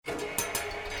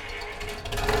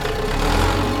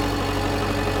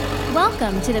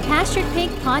Welcome to the Pastured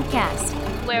Pig Podcast,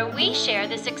 where we share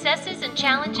the successes and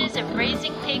challenges of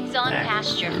raising pigs on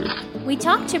pasture. We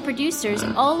talk to producers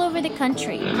all over the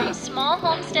country, From small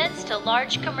homesteads to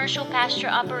large commercial pasture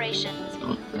operations.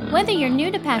 Whether you're new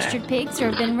to pastured pigs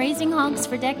or have been raising hogs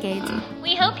for decades,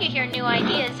 We hope you hear new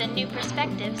ideas and new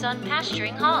perspectives on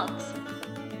pasturing hogs.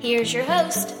 here's your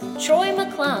host, Troy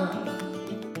McClung.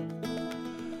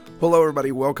 Hello,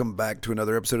 everybody. Welcome back to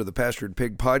another episode of the Pastured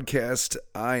Pig Podcast.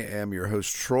 I am your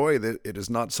host, Troy. It is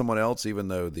not someone else, even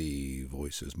though the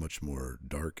voice is much more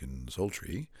dark and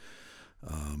sultry.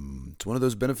 It's one of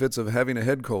those benefits of having a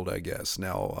head cold, I guess.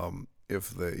 Now,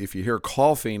 if you hear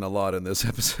coughing a lot in this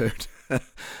episode,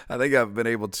 I think I've been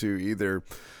able to either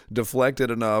deflect it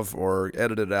enough or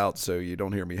edit it out so you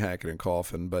don't hear me hacking and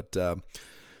coughing. But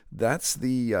that's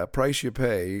the price you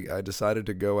pay. I decided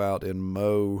to go out and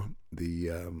mow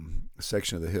the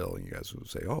section of the hill. And you guys will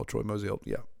say, oh, Troy mows the hill.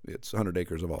 Yeah, it's 100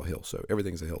 acres of all hill, so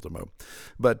everything's a hill to mow.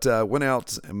 But went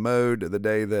out and mowed the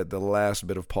day that the last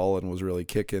bit of pollen was really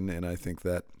kicking, and I think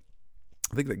that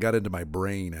got into my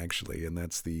brain, actually, and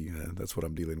that's what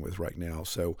I'm dealing with right now.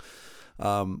 So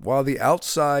while the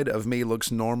outside of me looks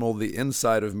normal, the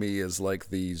inside of me is like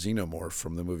the xenomorph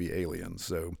from the movie Alien.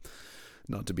 So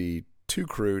not to be too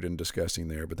crude and disgusting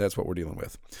there, but that's what we're dealing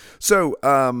with. So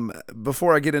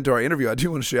before I get into our interview, I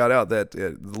do want to shout out that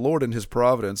the Lord in His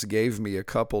providence gave me a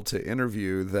couple to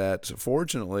interview that,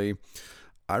 fortunately,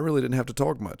 I really didn't have to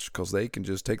talk much because they can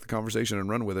just take the conversation and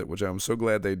run with it, which I'm so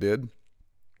glad they did.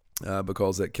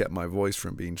 Because that kept my voice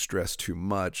from being stressed too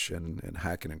much and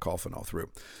hacking and coughing all through.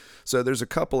 So there's a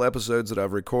couple episodes that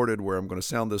I've recorded where I'm going to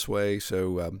sound this way.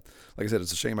 So like I said,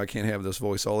 it's a shame I can't have this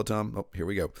voice all the time. Oh, here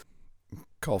we go.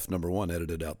 Cough number one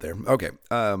edited out there. Okay.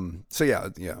 So yeah,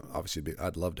 obviously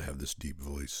I'd love to have this deep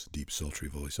voice, deep sultry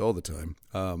voice all the time.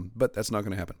 But that's not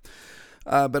going to happen.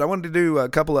 But I wanted to do a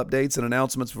couple updates and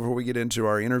announcements before we get into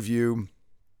our interview.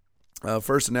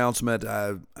 First announcement,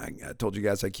 I told you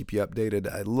guys I'd keep you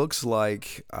updated. It looks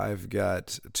like I've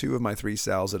got 2 of my 3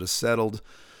 sows that have settled.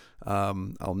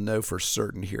 I'll know for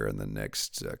certain here in the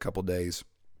next couple days.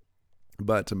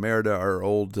 But Merida, our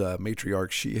old matriarch,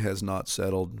 she has not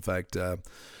settled. In fact,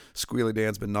 Squealy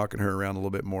Dan's been knocking her around a little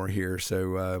bit more here.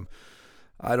 So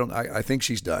I think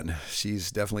she's done.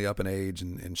 She's definitely up in age,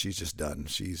 and she's just done.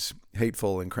 She's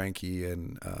hateful and cranky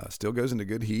and still goes into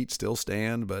good heat, still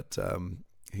stand, but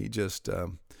he just, I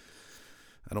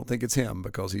don't think it's him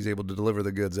because he's able to deliver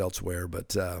the goods elsewhere,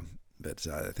 but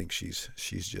I think she's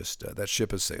just, that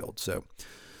ship has sailed. So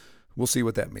we'll see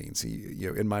what that means.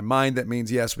 In my mind, that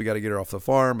means, yes, we got to get her off the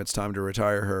farm. It's time to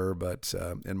retire her. But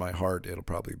in my heart, it'll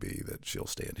probably be that she'll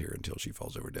stand here until she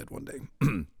falls over dead one day.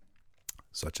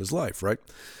 Such is life, right?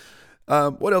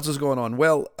 What else is going on?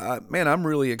 Well, man, I'm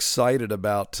really excited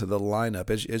about the lineup.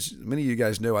 As many of you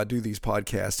guys know, I do these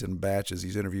podcasts in batches,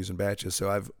 these interviews in batches.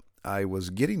 So I was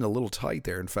getting a little tight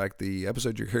there. In fact, the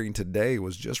episode you're hearing today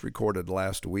was just recorded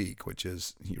last week, which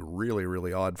is really,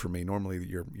 really odd for me. Normally,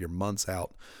 you're months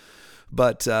out.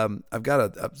 But I've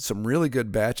got some really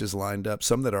good batches lined up,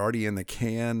 some that are already in the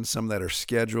can, some that are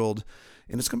scheduled,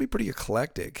 and it's going to be pretty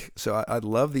eclectic. So I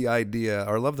love the idea,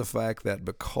 or I love the fact that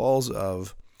because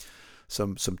of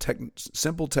some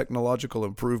simple technological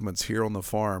improvements here on the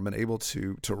farm and able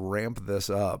to ramp this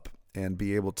up and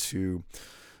be able to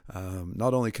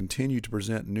not only continue to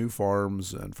present new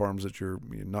farms and farms that you're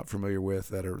not familiar with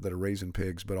that are raising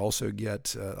pigs, but also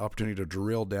get opportunity to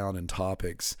drill down in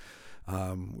topics.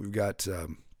 We've got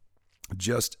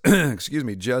just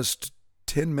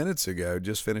 10 minutes ago,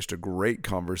 just finished a great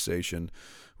conversation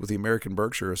with the American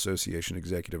Berkshire Association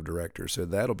Executive Director. So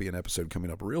that'll be an episode coming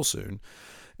up real soon.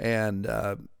 And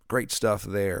great stuff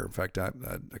there. In fact, I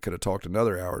could have talked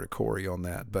another hour to Corey on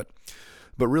that. But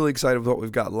really excited with what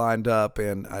we've got lined up.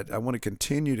 And I want to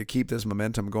continue to keep this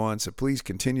momentum going. So please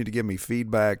continue to give me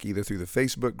feedback either through the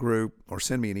Facebook group or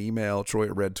send me an email,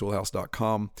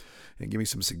 troy@redtoolhouse.com, and give me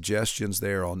some suggestions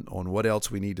there on what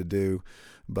else we need to do.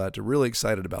 But really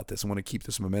excited about this. I want to keep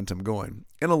this momentum going.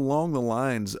 And along the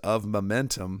lines of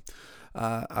momentum,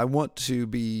 I want to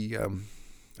be...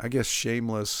 I guess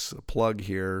shameless plug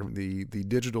here, the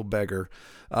digital beggar.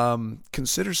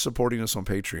 Consider supporting us on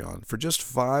Patreon. For just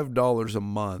 $5 a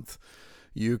month,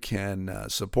 you can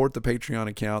support the Patreon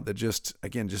account that just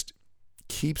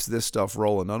keeps this stuff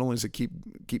rolling. Not only does it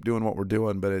keep doing what we're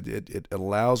doing, but it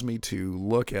allows me to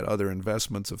look at other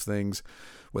investments of things,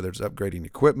 whether it's upgrading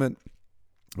equipment,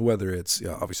 whether it's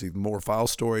obviously more file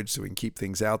storage so we can keep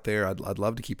things out there. I'd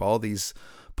love to keep all these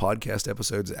podcast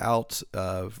episodes out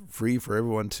free for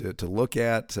everyone to look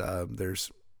at.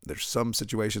 There's there's some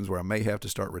situations where I may have to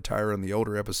start retiring the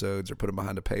older episodes or put them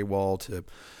behind a paywall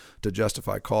to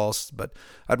justify costs, but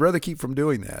I'd rather keep from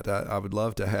doing that. I would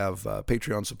love to have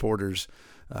Patreon supporters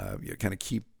kind of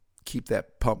keep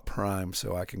that pump prime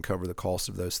so I can cover the cost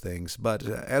of those things. But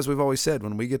as we've always said,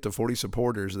 when we get to 40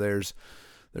 supporters, there's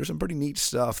some pretty neat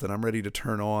stuff that I'm ready to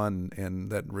turn on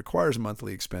and that requires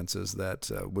monthly expenses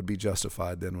that would be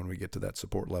justified then when we get to that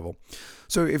support level.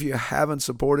 So if you haven't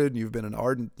supported and you've been an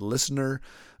ardent listener,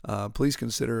 please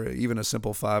consider even a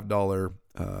simple $5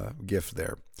 gift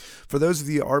there. For those of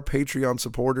you who are Patreon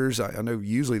supporters, I know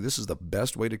usually this is the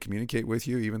best way to communicate with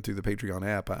you, even through the Patreon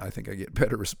app. I think I get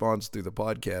better response through the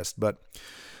podcast. But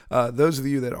those of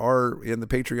you that are in the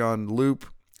Patreon loop,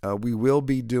 we will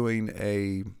be doing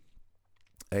a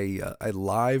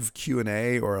live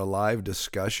Q&A or a live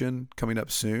discussion coming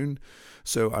up soon.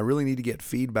 So I really need to get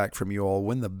feedback from you all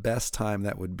when the best time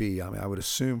that would be. I mean, I would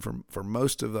assume for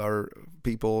most of our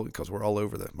people, because we're all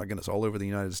over all over the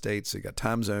United States. So you got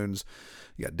time zones,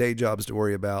 you got day jobs to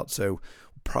worry about. So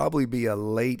probably be a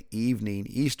late evening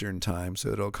Eastern time, so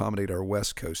it'll accommodate our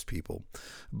West Coast people.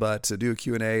 But to do a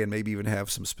Q&A and maybe even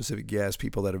have some specific guests,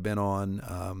 people that have been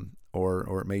on,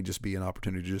 or it may just be an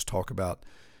opportunity to just talk about,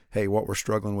 hey, what we're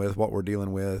struggling with, what we're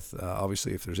dealing with.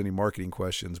 Obviously, if there's any marketing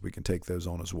questions, we can take those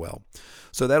on as well.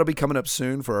 So that'll be coming up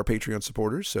soon for our Patreon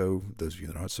supporters. So those of you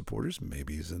that aren't supporters,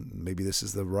 maybe this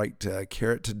is the right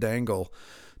carrot to dangle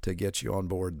to get you on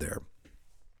board there.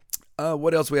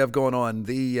 What else we have going on?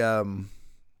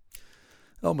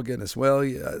 Oh my goodness. Well,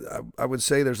 I would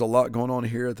say there's a lot going on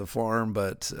here at the farm,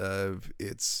 but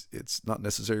it's not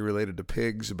necessarily related to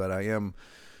pigs, but I am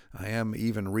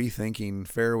even rethinking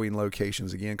farrowing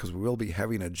locations again, because we will be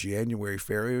having a January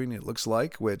farrowing, it looks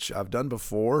like, which I've done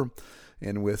before.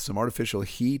 And with some artificial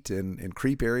heat and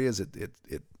creep areas,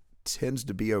 it tends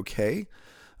to be okay.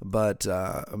 But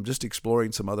I'm just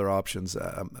exploring some other options.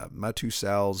 My two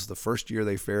sows, the first year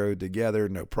they farrowed together,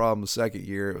 no problem. The second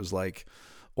year, it was like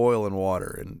oil and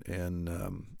water. And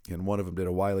one of them did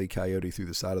a Wile E. Coyote through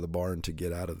the side of the barn to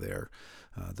get out of there.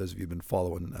 Those of you who've been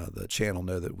following the channel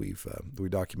know that we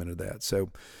documented that. So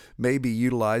maybe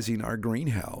utilizing our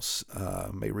greenhouse,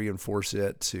 may reinforce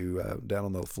it to down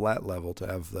on the flat level to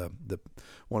have the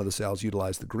one of the sows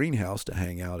utilize the greenhouse to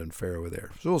hang out and farrow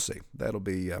there. So we'll see. That'll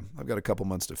be I've got a couple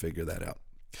months to figure that out.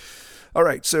 All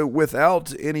right, so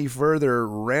without any further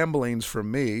ramblings from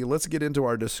me, let's get into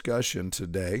our discussion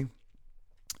today.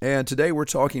 And today we're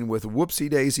talking with Whoopsie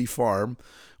Daisy Farm,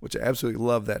 which I absolutely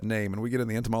love that name. And we get in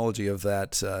the etymology of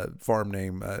that farm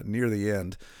name near the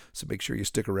end, so make sure you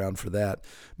stick around for that.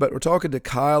 But we're talking to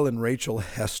Kyle and Rachel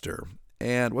Hester.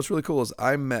 And what's really cool is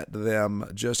I met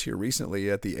them just here recently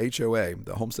at the HOA,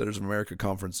 the Homesteaders of America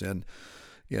Conference in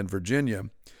Virginia.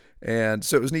 And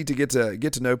so it was neat to get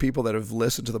to know people that have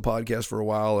listened to the podcast for a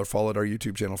while or followed our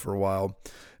YouTube channel for a while.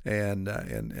 And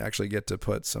actually get to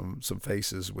put some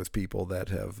faces with people that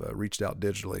have reached out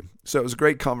digitally. So it was a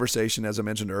great conversation, as I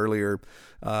mentioned earlier.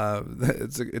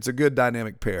 It's a good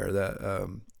dynamic pair.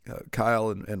 That Kyle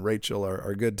and Rachel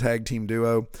are a good tag team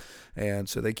duo, and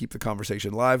so they keep the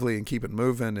conversation lively and keep it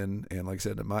moving. And like I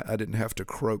said, I didn't have to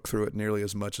croak through it nearly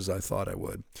as much as I thought I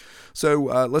would. So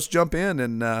let's jump in,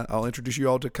 and I'll introduce you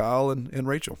all to Kyle and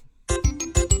Rachel.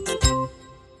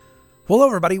 Well,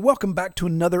 everybody, welcome back to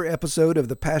another episode of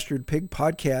the Pastured Pig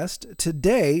Podcast.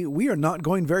 Today, we are not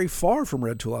going very far from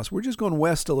Red Toulouse. We're just going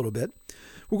west a little bit.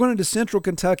 We're going into central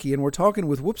Kentucky, and we're talking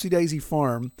with Whoopsie Daisy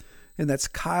Farm, and that's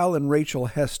Kyle and Rachel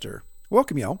Hester.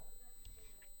 Welcome, y'all.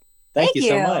 Thank you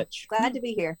so much. Glad to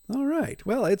be here. All right.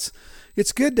 Well, it's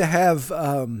good to have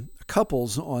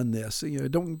couples on this. You know,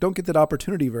 don't get that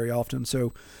opportunity very often,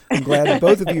 so I'm glad that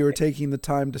both of you are taking the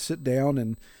time to sit down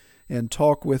and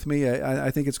talk with me.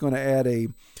 I think it's going to add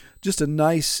just a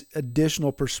nice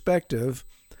additional perspective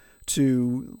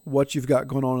to what you've got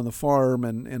going on the farm,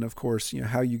 and of course,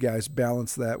 how you guys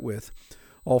balance that with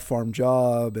all farm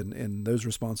job and those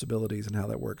responsibilities and how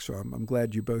that works. So I'm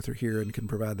glad you both are here and can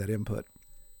provide that input.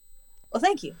 Well,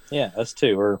 thank you. Yeah, us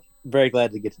too. We're very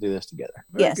glad to get to do this together.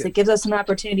 Yes, it gives us an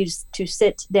opportunity to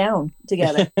sit down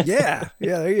together. Yeah,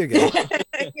 there you go.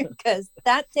 Because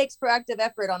that takes proactive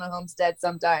effort on a homestead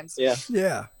sometimes.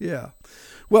 Yeah.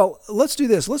 Well, let's do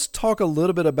this. Let's talk a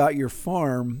little bit about your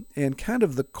farm and kind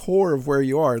of the core of where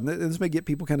you are. And this may get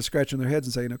people kind of scratching their heads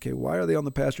and saying, okay, why are they on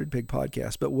the Pastured Pig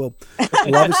podcast? But we'll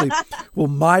obviously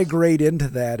migrate into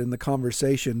that in the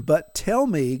conversation. But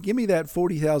give me that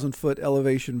 40,000 foot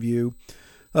elevation view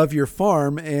of your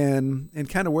farm and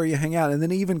kind of where you hang out. And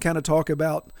then even kind of talk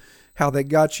about how they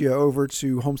got you over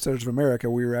to Homesteaders of America.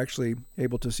 We were actually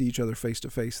able to see each other face to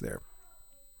face there.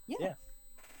 Yeah.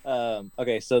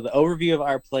 Okay, so the overview of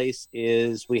our place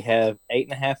is we have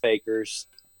 8.5 acres,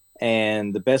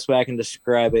 and the best way I can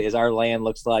describe it is our land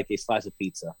looks like a slice of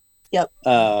pizza. Yep.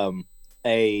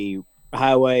 A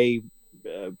highway,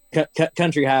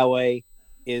 country highway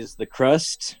is the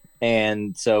crust,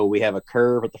 and so we have a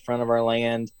curve at the front of our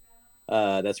land.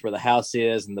 That's where the house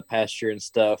is, and the pasture and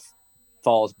stuff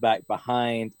falls back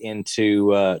behind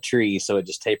into trees, so it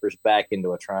just tapers back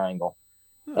into a triangle.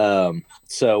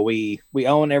 So we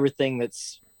own everything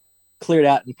that's cleared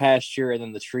out in pasture, and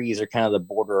then the trees are kind of the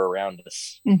border around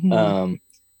us. Mm-hmm.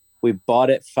 We bought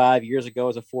it 5 years ago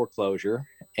as a foreclosure,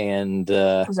 and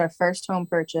It was our first home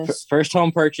purchase. First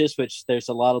home purchase, which there's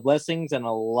a lot of blessings and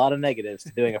a lot of negatives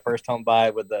to doing a first home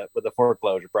buy with a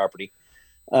foreclosure property,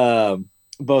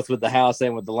 both with the house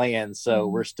and with the land. So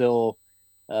we're still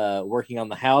working on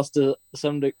the house to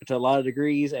a lot of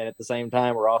degrees, and at the same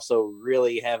time, we're also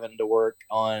really having to work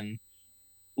on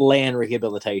land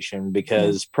rehabilitation,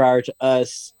 because prior to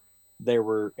us, there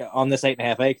were on this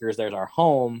 8.5 acres. There's our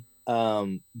home,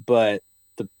 but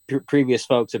the previous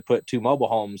folks had put 2 mobile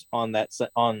homes on the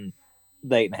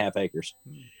 8.5 acres.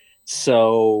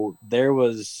 So there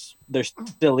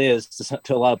still is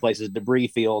to a lot of places debris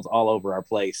fields all over our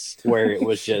place where it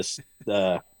was just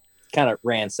kind of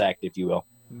ransacked, if you will.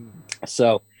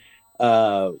 So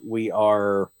we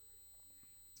are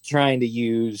trying to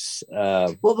use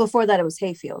well, before that it was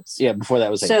hayfields. Yeah, before that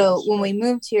was hayfields. So when we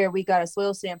moved here, we got a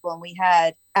soil sample and we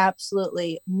had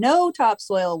absolutely no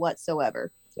topsoil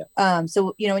whatsoever. Yeah.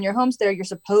 So when you're homesteader, you're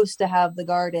supposed to have the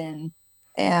garden,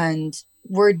 and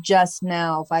we're just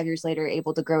now 5 years later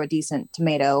able to grow a decent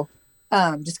tomato,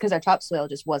 just because our topsoil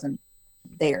just wasn't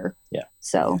there. Yeah.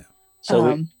 So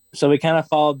we kind of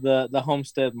followed the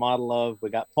homestead model of, we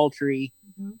got poultry.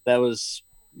 Mm-hmm. That was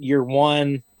year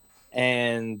 1,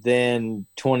 and then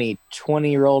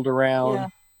 2020 rolled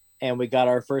around, and we got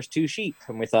our first 2 sheep,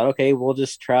 and we thought, okay, we'll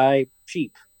just try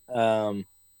sheep.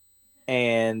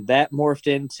 And that morphed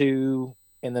into,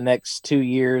 in the next 2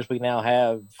 years, we now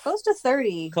have close to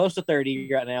 30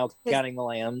 right now, counting the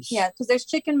lambs. Yeah, because there's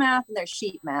chicken math and there's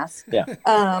sheep math. Yeah.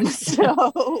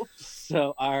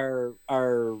 So our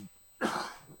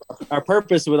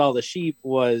purpose with all the sheep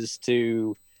was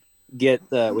to get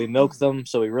we milk them,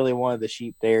 so we really wanted the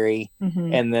sheep dairy,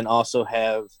 and then also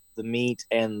have the meat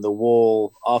and the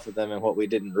wool off of them. And what we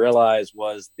didn't realize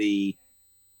was the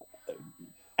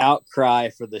outcry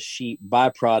for the sheep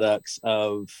byproducts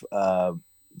of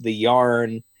the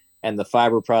yarn and the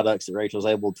fiber products that Rachel's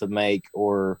able to make,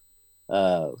 or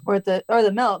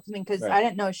the milk. I mean, because I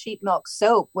didn't know sheep milk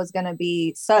soap was going to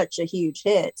be such a huge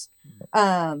hit.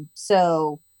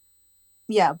 So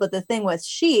yeah, but the thing with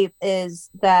sheep is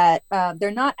that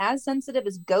they're not as sensitive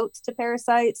as goats to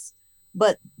parasites,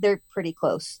 but they're pretty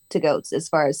close to goats as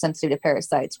far as sensitive to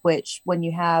parasites, which when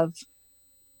you have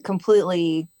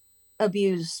completely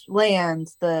abused land,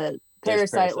 the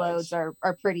parasite loads are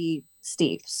pretty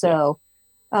steep. So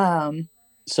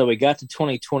so we got to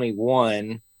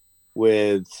 2021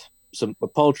 with some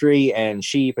poultry and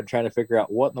sheep and trying to figure out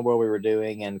what in the world we were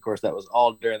doing. And of course, that was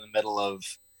all during the middle of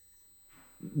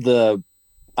the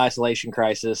isolation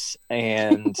crisis.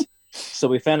 And so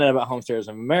we found out about Homesteaders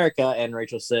of America, and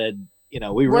Rachel said,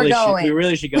 we really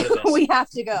should go to this. We have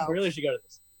to go. We really should go to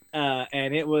this.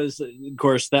 And it was, of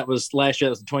course, that was last year.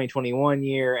 That was the 2021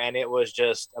 year, and it was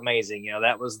just amazing.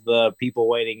 That was the people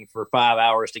waiting for 5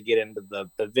 hours to get into the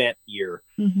event year.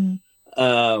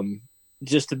 Mm-hmm.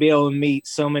 Just to be able to meet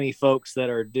so many folks that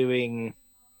are doing,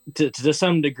 to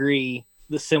some degree,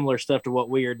 the similar stuff to what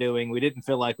we are doing. We didn't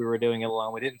feel like we were doing it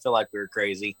alone. We didn't feel like we were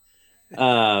crazy.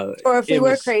 Or if we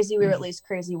were crazy, we were at least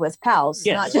crazy with pals,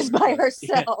 not just by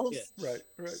ourselves. Right.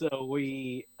 So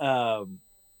we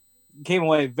came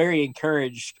away very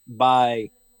encouraged by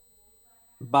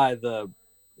the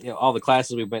all the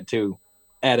classes we went to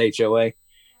at HOA,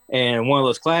 and one of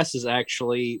those classes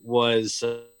actually was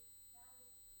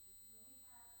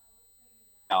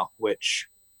which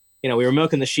we were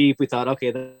milking the sheep. We thought, okay,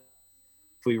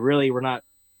 if we really were not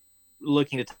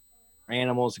looking to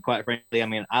animals, and quite frankly, I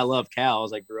mean, I love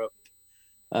cows. I grew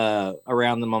up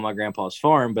around them on my grandpa's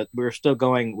farm, but we were still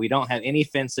going, we don't have any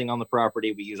fencing on the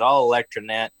property. We use all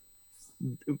electronet.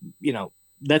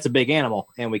 That's a big animal.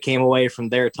 And we came away from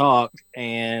their talk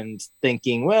and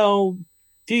thinking, well,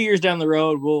 a few years down the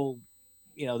road, we'll,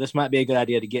 this might be a good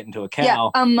idea to get into a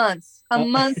cow. Yeah, a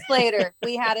month later,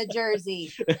 we had a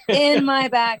Jersey in my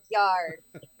backyard.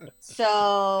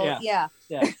 So yeah.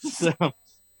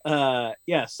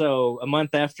 So a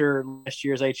month after last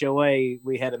year's HOA,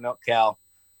 we had a milk cow,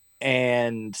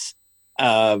 and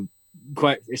so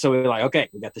we were like, okay,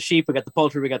 we got the sheep, we got the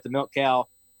poultry, we got the milk cow.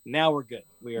 now we're good.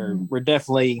 We're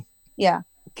definitely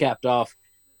capped off.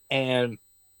 And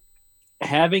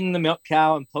having the milk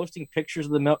cow and posting pictures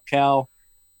of the milk cow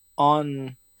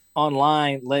online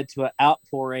led to an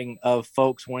outpouring of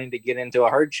folks wanting to get into a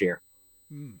herd share,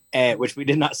 which we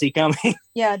did not see coming.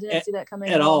 Yeah, I didn't see that coming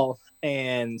at all.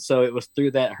 And so it was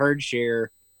through that herd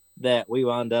share that we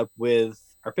wound up with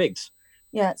our pigs.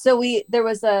 Yeah. So there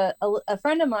was a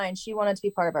friend of mine, she wanted to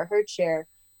be part of our herd share.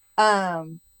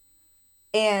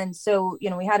 And so,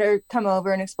 we had her come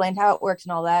over and explain how it works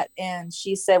and all that. And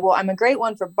she said, well, I'm a great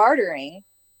one for bartering.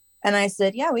 And I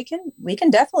said, yeah, we can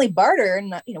definitely barter.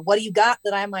 And, what do you got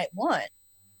that I might want?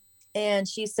 And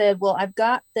she said, well, I've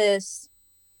got this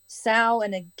sow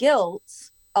and a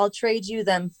gilt. I'll trade you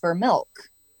them for milk.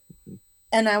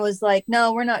 And I was like,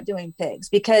 no, we're not doing pigs,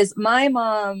 because my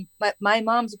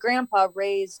mom's grandpa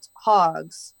raised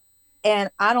hogs, and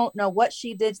I don't know what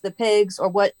she did to the pigs or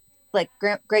what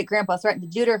great grandpa threatened to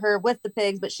do to her with the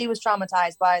pigs, but she was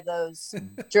traumatized by those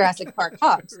Jurassic Park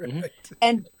hogs. Right.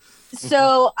 And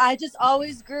so I just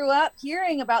always grew up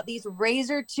hearing about these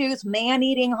razor-toothed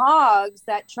man-eating hogs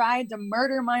that tried to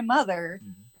murder my mother.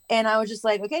 And I was just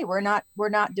like, okay, we're not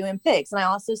doing pigs. And I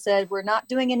also said, we're not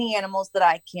doing any animals that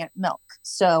I can't milk.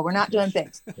 So we're not doing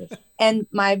pigs. And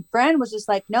my friend was just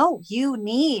like, no, you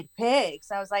need pigs.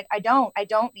 I was like, I don't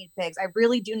need pigs. I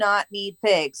really do not need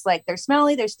pigs. Like, they're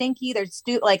smelly, they're stinky, they're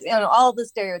all the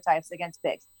stereotypes against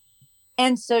pigs.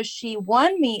 And so she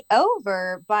won me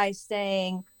over by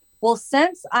saying, well,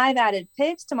 since I've added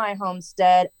pigs to my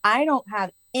homestead, I don't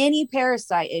have any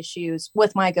parasite issues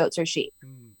with my goats or sheep.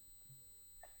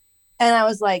 And I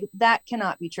was like, that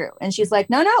cannot be true. And she's like,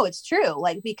 no, it's true.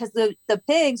 Like, because the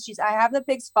pigs, I have the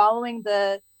pigs following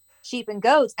the sheep and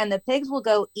goats, and the pigs will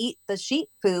go eat the sheep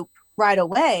poop right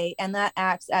away. And that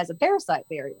acts as a parasite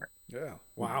barrier. Yeah.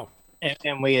 Wow.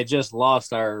 And we had just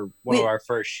lost one of our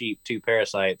first sheep to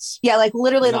parasites. Yeah, like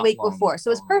literally the week before. So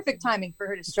it was perfect timing for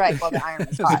her to strike while the iron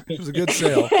was hot. It was a good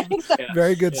sale.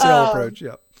 Very good sale approach.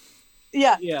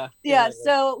 Yeah. Yeah.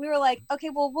 So we were like, okay,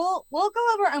 well, we'll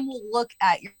go over and we'll look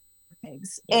at your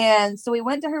pigs. And so we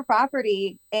went to her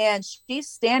property, and she's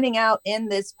standing out in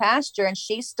this pasture, and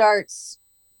she starts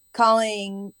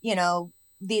calling,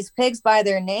 these pigs by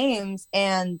their names,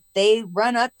 and they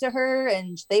run up to her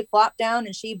and they flop down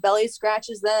and she belly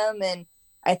scratches them. And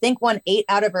I think one ate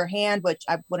out of her hand, which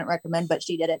I wouldn't recommend, but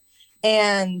she did it.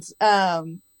 And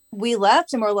we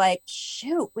left and we're like,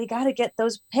 shoot, we got to get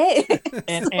those pigs.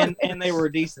 and they were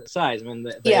decent size. I mean,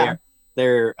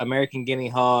 they're American Guinea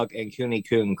Hog and Cooney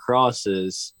Coon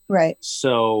crosses. Right.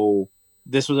 So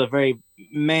this was a very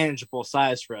manageable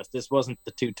size for us. This wasn't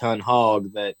the 2-ton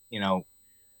hog that,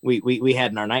 we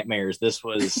had in our nightmares. This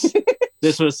was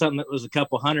something that was a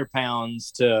couple 100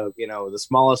 pounds to, the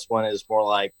smallest one is more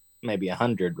like maybe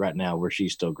 100 right now, where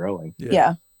she's still growing.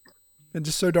 Yeah. And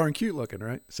just so darn cute looking,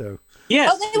 right? So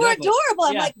yes, they were adorable.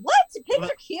 I'm like, what? Pigs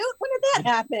are cute? When did that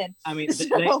happen? I mean,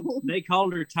 they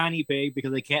called her Tiny Pig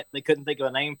because they couldn't think of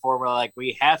a name for her. We're like,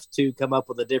 we have to come up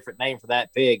with a different name for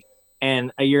that pig.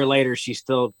 And a year later, she's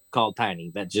still called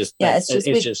Tiny.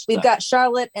 We've got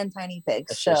Charlotte and Tiny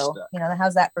Pigs. So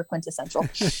how's that for quintessential?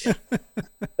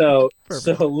 So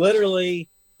literally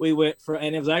we went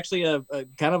and it was actually a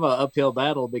kind of an uphill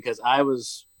battle, because I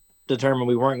was determined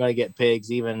we weren't going to get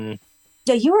pigs even.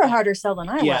 Yeah, you were a harder sell than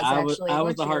I was. I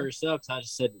was the harder sell, because I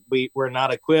just said we're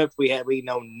not equipped. We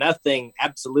know nothing,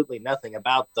 absolutely nothing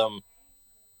about them.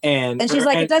 And she's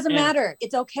like, it doesn't matter.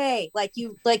 It's okay. Like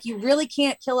you really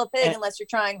can't kill a pig unless you're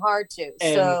trying hard to.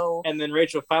 And then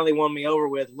Rachel finally won me over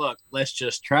with, look, let's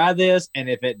just try this. And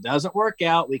if it doesn't work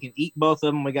out, we can eat both of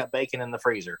them. We got bacon in the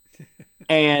freezer.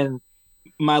 And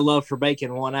my love for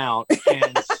bacon won out.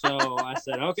 And so I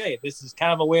said, okay, this is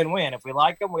kind of a win-win. If we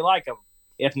like them, we like them.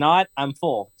 If not, I'm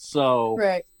full. So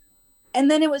right. And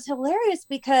then it was hilarious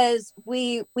because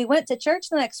we went to church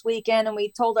the next weekend, and we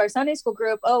told our Sunday school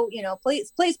group,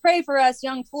 please pray for us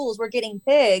young fools. We're getting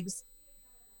pigs.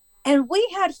 And we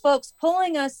had folks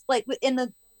pulling us, like in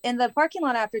the parking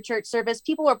lot after church service,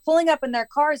 people were pulling up in their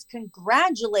cars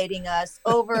congratulating us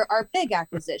over our pig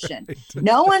acquisition.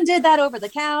 No one did that over the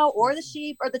cow or the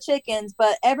sheep or the chickens,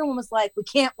 but everyone was like, we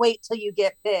can't wait till you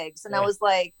get pigs. And I was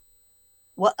like,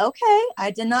 well, okay. I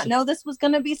did not know this was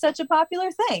going to be such a popular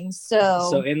thing.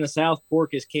 So in the South,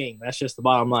 pork is king. That's just the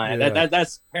bottom line. Yeah.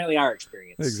 That's apparently our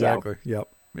experience. Exactly. Yeah.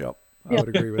 Yep. I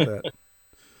would agree with that.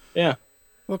 Yeah.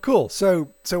 Well, cool.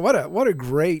 So what a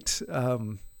great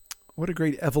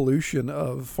evolution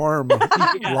of farm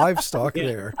livestock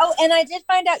there. Oh, and I did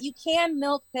find out you can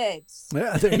milk pigs.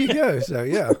 Yeah, there you go. So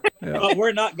yeah. But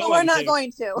we're not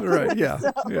going to. Right. Yeah.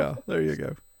 So. Yeah. There you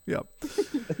go. Yep.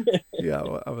 Yeah,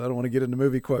 well, I don't want to get into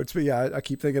movie quotes, but yeah, I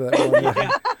keep thinking of that one.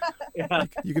 Yeah.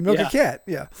 You can milk a cat.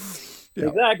 Yeah.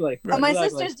 Exactly. Well, my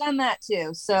exactly. sister's done that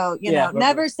too. So, you know,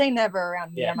 never say never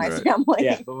around me or my family.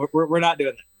 Yeah, but we're not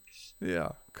doing that. Yeah,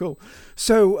 cool.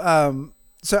 So,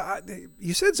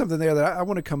 you said something there that I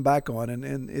want to come back on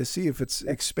and see if it's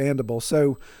expandable.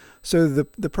 So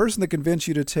the person that convinced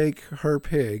you to take her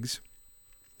pigs,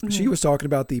 she was talking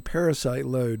about the parasite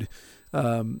load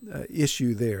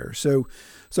issue there. So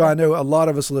I know a lot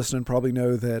of us listening probably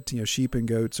know that, you know, sheep and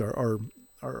goats are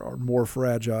more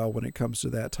fragile when it comes to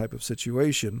that type of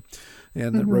situation,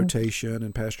 and the rotation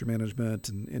and pasture management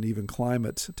and even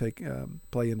climate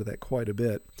play into that quite a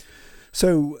bit.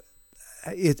 So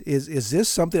is this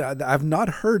something I've not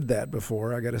heard that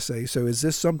before, I got to say. So is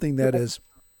this something that is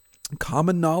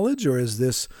common knowledge, or is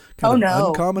this kind of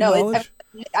uncommon knowledge?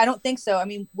 I don't think so. I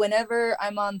mean, whenever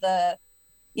I'm on the,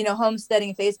 you know,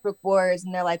 homesteading Facebook boards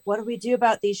and they're like, what do we do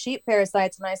about these sheep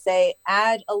parasites? And I say,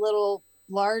 add a little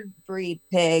lard breed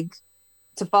pig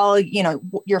to follow, you know,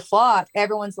 your flock.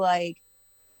 Everyone's like,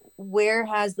 where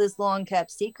has this long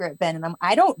kept secret been? And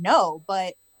I don't know,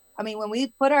 but I mean, when we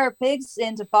put our pigs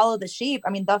in to follow the sheep, I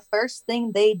mean, the first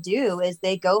thing they do is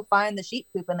they go find the sheep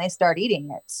poop and they start eating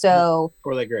it. So,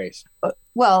 or they graze.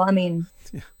 Well, I mean,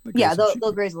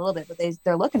 they'll graze a little bit, but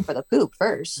they're looking for the poop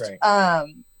first.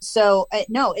 Right. So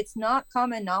no, it's not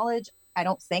common knowledge. I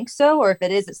don't think so. Or if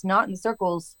it is, it's not in the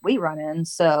circles we run in.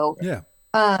 So,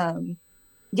 I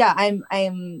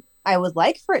would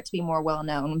like for it to be more well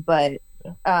known, but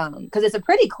because it's a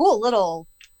pretty cool little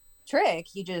trick.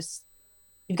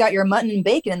 You've got your mutton and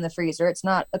bacon in the freezer. It's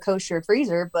not a kosher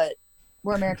freezer, but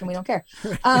we're American. We don't care.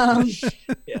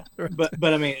 But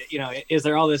I mean, you know, is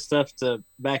there all this stuff to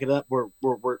back it up?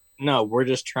 We're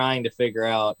just trying to figure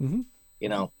out, you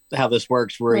know, how this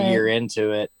works. We're a year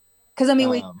into it. Because I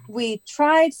mean, we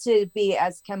tried to be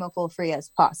as chemical free as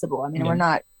possible. I mean, we're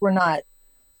not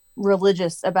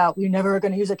religious about we're never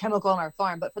going to use a chemical on our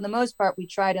farm, but for the most part, we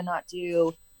try to not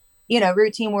do, you know,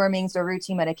 routine wormings or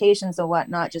routine medications and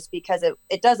whatnot, just because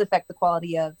it does affect the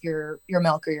quality of your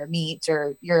milk or your meat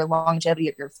or your longevity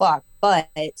of your flock. But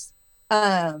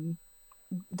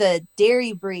the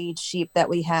dairy breed sheep that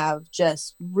we have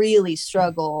just really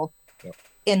struggle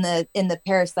in the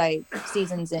parasite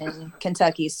seasons in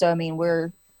Kentucky. So I mean,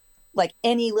 we're like,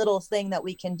 any little thing that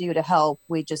we can do to help,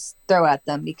 we just throw at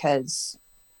them because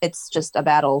it's just a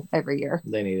battle every year.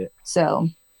 They need it. So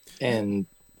and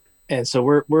so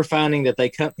we're finding that they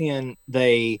come in,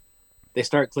 they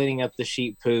start cleaning up the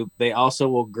sheep poop. They also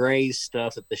will graze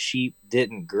stuff that the sheep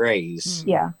didn't graze.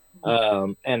 Yeah.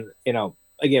 And you know,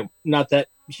 again, not that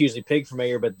hugely pig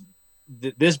familiar, but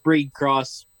this breed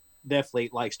cross definitely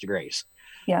likes to graze.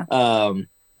 Yeah.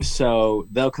 So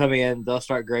they'll come in, they'll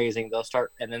start grazing,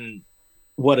 and then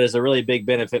what is a really big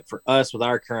benefit for us with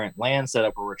our current land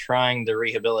setup where we're trying to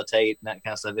rehabilitate and that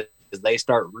kind of stuff is they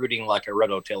start rooting like a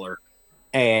rototiller.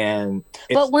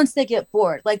 But once they get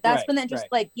bored, like that's been interesting.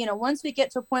 Like, you know, once we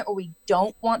get to a point where we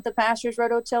don't want the pastures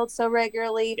rototilled so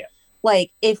regularly,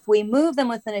 like if we move them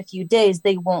within a few days,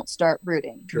 they won't start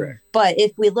rooting. Correct. But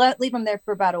if we leave them there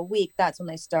for about a week, that's when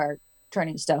they start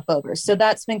turning stuff over. So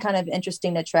that's been kind of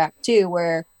interesting to track too,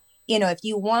 where, you know, if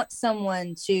you want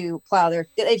someone to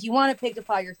if you want a pig to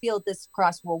plow your field, this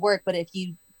cross will work. But if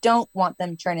you don't want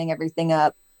them turning everything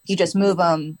up, you just move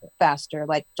them faster,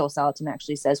 like Joel Salatin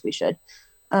actually says we should.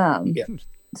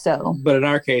 So, but in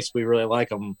our case, we really like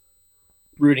them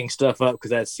rooting stuff up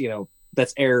because that's, you know,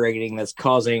 that's aerating, that's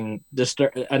causing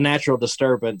a natural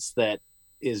disturbance that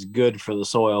is good for the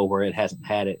soil where it hasn't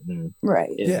had it, and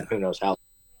who knows how.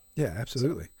 Yeah,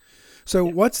 absolutely. So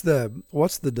what's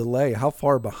the delay? How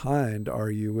far behind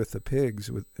are you with the pigs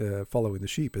with following the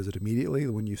sheep? Is it immediately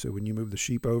when you move the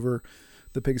sheep over,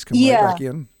 the pigs come right back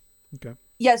in? Okay.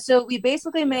 Yeah, so we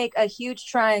basically make a huge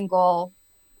triangle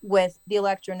with the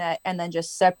electronet and then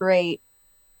just separate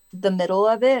the middle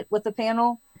of it with the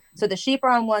panel. So the sheep are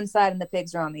on one side and the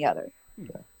pigs are on the other.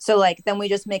 Okay. So like then we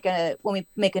just when we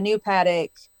make a new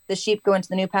paddock, the sheep go into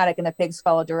the new paddock and the pigs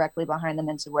follow directly behind them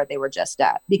into where they were just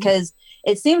at. Because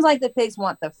it seems like the pigs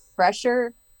want the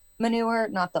fresher manure,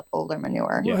 not the older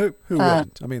manure. Yeah. Well, who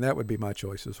wouldn't? I mean, that would be my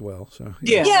choice as well. So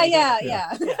yeah.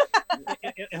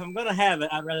 If I'm gonna have it,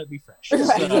 I'd rather it be fresh.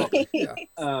 Right.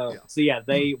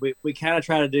 We kind of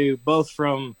try to do both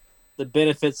from the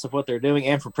benefits of what they're doing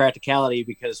and for practicality,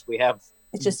 because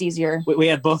it's just easier. We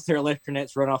have both their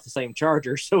electronets run off the same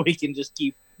charger, so we can just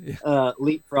keep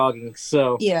leapfrogging.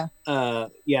 So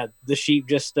the sheep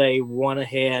just stay one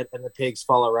ahead and the pigs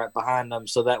follow right behind them,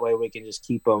 so that way we can just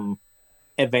keep them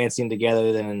advancing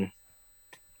together.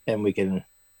 And we can,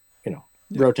 you know,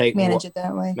 rotate, manage it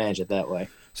that way.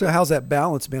 So how's that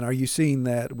balance been? Are you seeing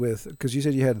that because you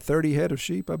said you had 30 head of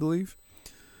sheep, I believe?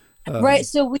 Right.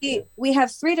 So we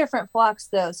have 3 different flocks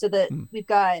though. So that we've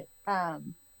got a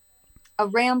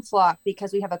ram flock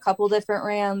because we have a couple different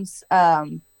rams.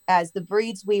 As the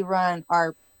breeds we run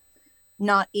are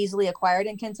not easily acquired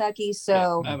in Kentucky.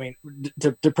 So I mean,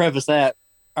 to preface that,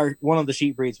 one of the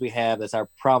sheep breeds we have that's our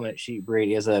prominent sheep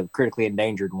breed is a critically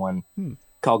endangered one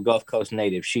called Gulf Coast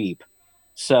native sheep.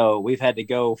 So we've had to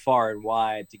go far and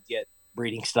wide to get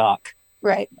breeding stock.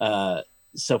 Right.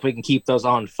 So if we can keep those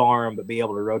on farm but be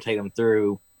able to rotate them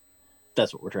through,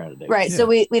 that's what we're trying to do. Right. Yeah. So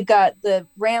we've got the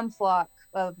ram flock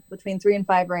of between 3 and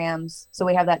 5 rams. So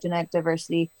we have that genetic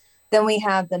diversity. Then we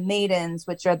have the maidens,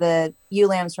 which are the ewe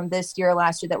lambs from this year,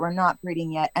 last year that we're not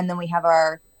breeding yet. And then we have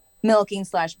our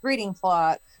milking/breeding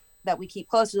flock that we keep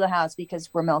close to the house because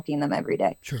we're milking them every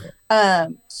day. Sure.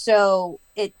 So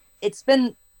it's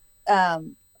been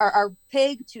our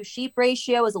pig to sheep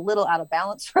ratio is a little out of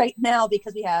balance right now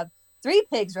because we have 3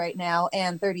 pigs right now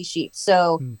and 30 sheep.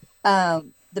 So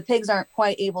the pigs aren't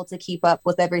quite able to keep up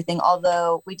with everything.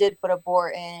 Although we did put a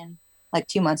boar in like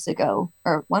 2 months ago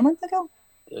or 1 month ago.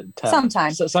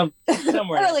 Sometime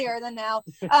somewhere earlier than now.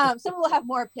 So we'll have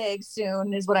more pigs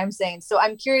soon is what I'm saying. So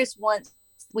I'm curious once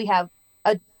we have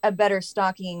a better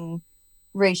stocking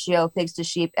ratio of pigs to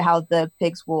sheep, how the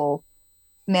pigs will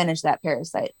manage that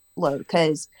parasite load.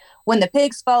 Because when the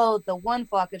pigs follow the one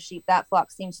flock of sheep, that flock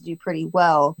seems to do pretty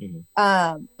well.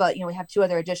 But we have 2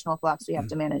 other additional flocks we have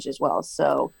to manage as well.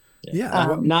 So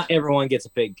not everyone gets a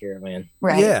pig caravan.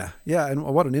 Right. Yeah. And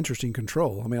what an interesting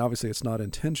control. I mean, obviously it's not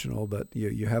intentional, but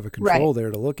you have a control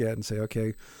there to look at and say,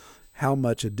 okay, how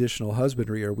much additional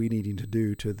husbandry are we needing to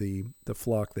do to the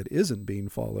flock that isn't being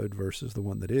followed versus the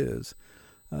one that is?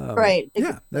 Right. Exactly.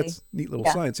 Yeah. That's a neat little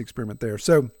science experiment there.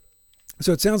 So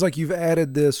it sounds like you've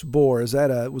added this boar. Was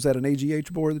that an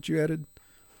AGH boar that you added?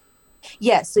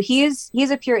 Yes. So he's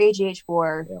a pure AGH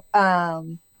boar. Yeah.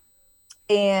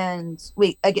 And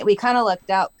we kind of lucked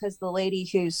out because the lady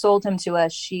who sold him to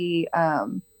us, she'd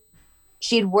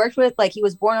worked with, like, he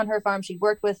was born on her farm. She'd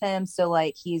worked with him. So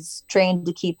like, he's trained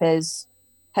to keep his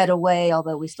head away,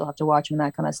 although we still have to watch him,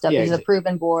 that kind of stuff. He's a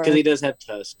proven boar. Because he does have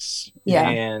tusks. Yeah.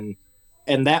 And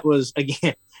that was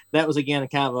again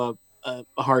kind of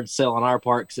a hard sell on our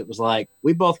part because it was like,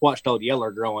 we both watched Old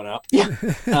Yeller growing up. Yeah.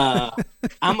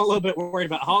 I'm a little bit worried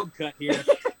about hog cut here.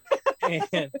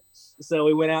 And so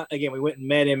we went out again. We went and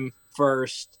met him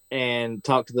first and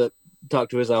talked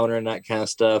to his owner and that kind of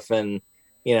stuff. And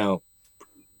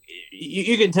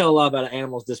you can tell a lot about an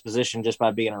animal's disposition just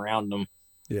by being around them.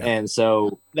 Yeah. And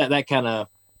so that kind of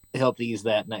helped ease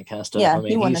that and that kind of stuff. Yeah, I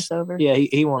mean, he won us over. Yeah,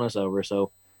 he won us over.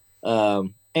 So,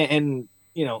 and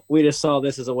we just saw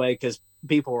this as a way because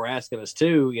people were asking us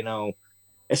too.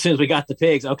 As soon as we got the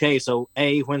pigs, okay, so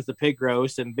A, when's the pig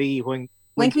roast, and B, when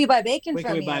can we buy bacon when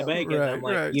from can we you? buy bacon? Right, I'm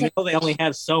like, right. They only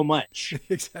have so much.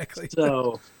 Exactly.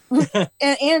 So,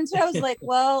 and so I was like,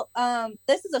 well,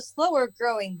 this is a slower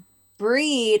growing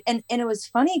breed, and it was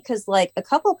funny because like a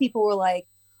couple of people were like,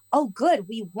 oh, good,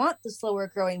 we want the slower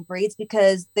growing breeds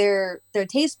because they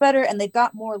taste better and they've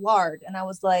got more lard. And I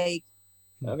was like,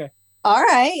 okay, all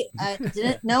right, I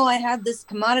didn't know I had this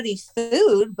commodity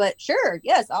food, but sure,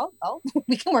 yes, I'll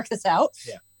we can work this out.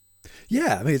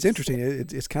 Yeah, I mean, it's interesting.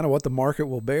 It's kind of what the market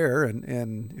will bear,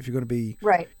 and if you're going to be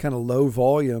kind of low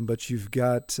volume, but you've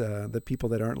got the people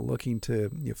that aren't looking to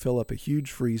fill up a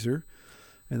huge freezer,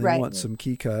 and they want some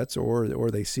key cuts, or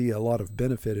they see a lot of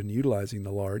benefit in utilizing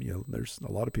the lard. There's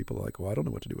a lot of people like, well, I don't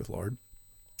know what to do with lard,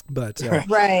 but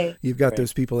you've got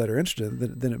those people that are interested.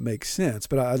 Then it makes sense.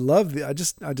 But I love I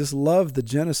just love the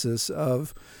genesis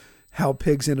of how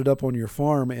pigs ended up on your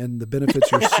farm and the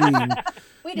benefits you're seeing.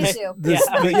 We do too.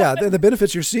 The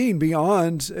benefits you're seeing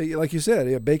beyond, like you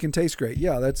said, bacon tastes great.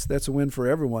 Yeah, that's a win for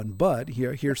everyone. But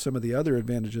here's some of the other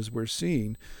advantages we're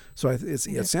seeing. So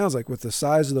it sounds like with the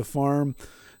size of the farm,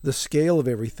 the scale of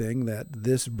everything, that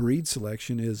this breed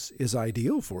selection is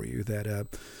ideal for you. That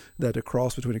a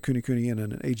cross between a Kune and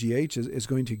an AGH is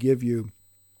going to give you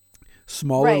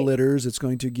smaller litters. It's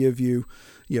going to give you,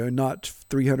 not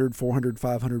 300, 400,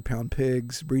 500 pound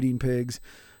pigs, breeding pigs.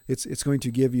 It's going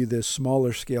to give you this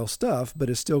smaller scale stuff, but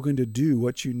it's still going to do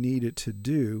what you need it to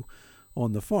do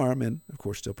on the farm, and of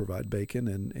course still provide bacon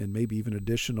and maybe even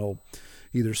additional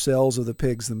either cells of the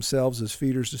pigs themselves as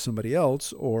feeders to somebody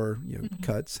else, or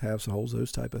cuts, halves, holes,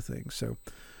 those type of things. So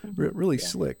really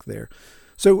slick there.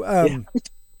 So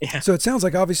so it sounds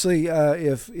like obviously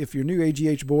if your new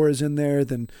AGH boar is in there,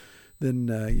 then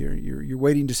you're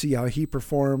waiting to see how he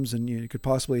performs, and you could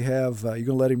possibly have you're going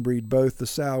to let him breed both the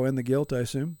sow and the gilt, I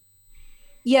assume.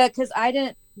 Yeah, because I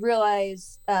didn't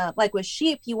realize, like with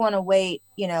sheep, you want to wait,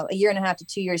 you know, 1.5 to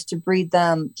 2 years to breed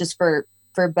them just for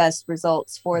best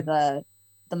results for the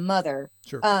mother,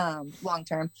 Sure. Long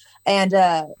term. And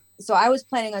so I was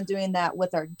planning on doing that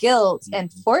with our gilts.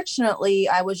 And fortunately,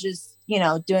 I was just, you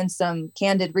know, doing some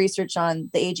candid research on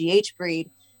the AGH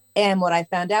breed. And what I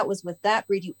found out was with that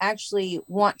breed, you actually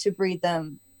want to breed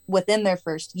them within their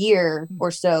first year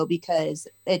or so, because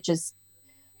it just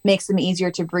makes them easier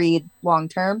to breed long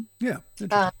term. Yeah.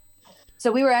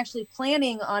 So we were actually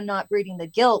planning on not breeding the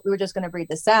gilt. We were just going to breed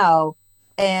the sow.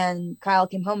 And Kyle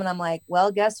came home and I'm like,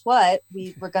 well, guess what?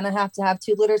 We're going to have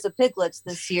 2 litters of piglets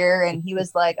this year. And he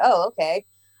was like, oh, okay.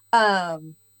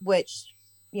 Which,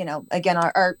 you know, again,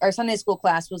 our Sunday school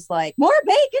class was like, more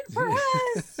bacon for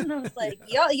us. And I was like,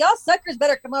 y'all suckers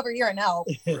better come over here and help.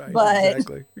 Right, but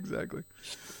exactly.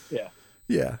 Yeah.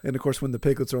 Yeah. And of course, when the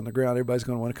piglets are on the ground, everybody's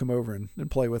going to want to come over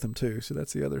and play with them too. So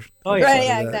that's the other. Oh, yeah. Right,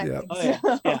 yeah, exactly. Yeah.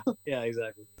 Oh, yeah. Yeah,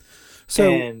 exactly.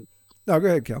 So, go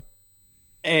ahead, Cal.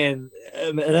 And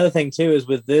another thing too is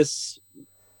with this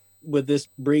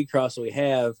breed cross that we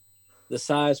have, the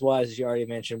size wise, as you already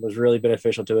mentioned, was really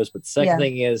beneficial to us. But the second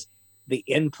thing is the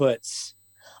inputs.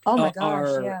 Oh my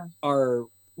gosh, are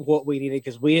what we needed,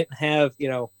 because we didn't have, you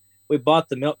know, we bought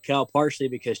the milk cow partially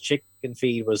because chicken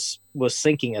feed was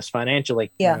sinking us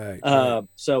financially. Yeah. Right.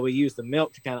 So we used the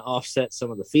milk to kind of offset some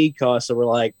of the feed costs. So we're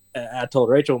like, I told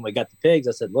Rachel when we got the pigs,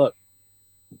 I said, look,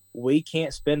 we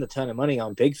can't spend a ton of money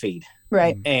on pig feed.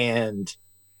 Right. And,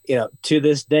 you know, to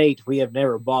this date, we have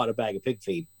never bought a bag of pig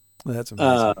feed. That's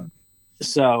amazing.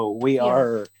 So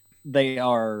they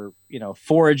are, you know,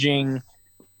 foraging.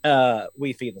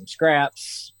 We feed them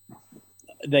scraps.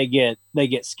 They get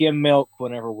skim milk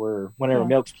whenever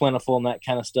milk's plentiful and that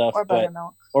kind of stuff. Or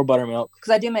buttermilk.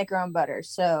 Because I do make our own butter.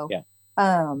 So,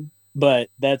 but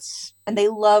and they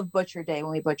love butcher day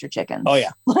when we butcher chickens. Oh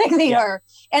yeah. Like they are.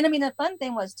 And I mean, the fun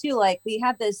thing was too, like we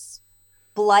had this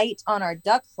blight on our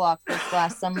duck flock this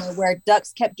last summer where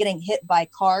ducks kept getting hit by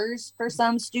cars for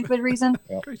some stupid reason.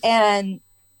 And,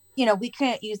 you know, we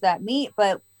couldn't use that meat,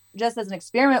 but just as an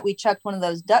experiment, we chucked one of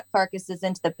those duck carcasses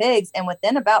into the pigs, and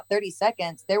within about 30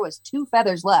 seconds, there was 2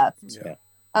 feathers left. Yeah.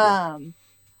 And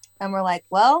we're like,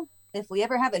 well, if we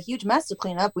ever have a huge mess to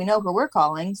clean up, we know who we're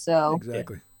calling. So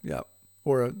exactly. Yeah.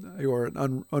 Or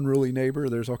an unruly neighbor.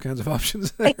 There's all kinds of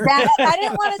options. Exactly. I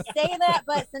didn't want to say that,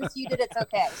 but since you did, it's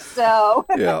okay. So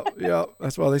yeah.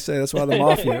 That's why they say. That's why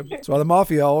the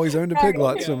mafia always owned a pig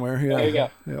lot somewhere. Yeah. There you go.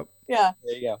 Yep. Yeah.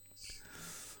 There you go.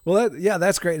 Well,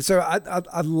 that's great. So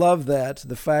I love that,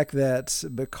 the fact that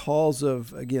because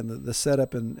of, again, the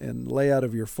setup and layout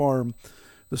of your farm,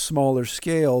 the smaller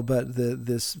scale, but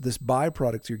this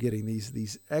byproduct you're getting,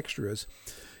 these extras.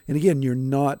 And again, you're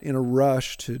not in a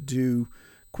rush to do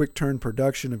quick turn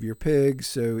production of your pigs.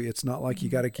 So it's not like you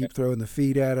got to keep throwing the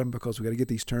feed at them because we got to get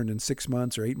these turned in 6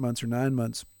 months or 8 months or 9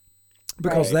 months.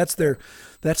 Because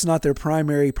that's not their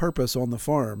primary purpose on the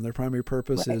farm. Their primary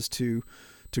purpose is to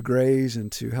graze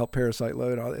and to help parasite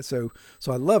load. All that. So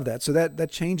I love that. So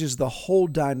that changes the whole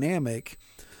dynamic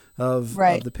of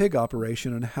the pig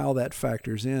operation and how that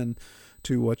factors in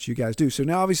to what you guys do. So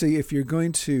now, obviously, if you're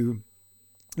going to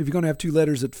have 2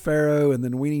 litters at farrow and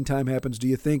then weaning time happens, do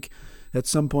you think at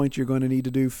some point you're going to need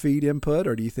to do feed input,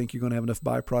 or do you think you're going to have enough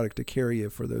byproduct to carry you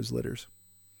for those litters?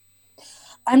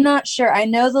 I'm not sure. I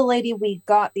know the lady we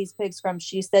got these pigs from,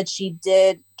 she said she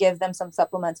did give them some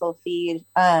supplemental feed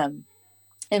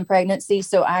in pregnancy.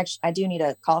 So I do need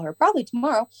to call her probably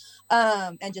tomorrow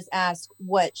and just ask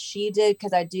what she did,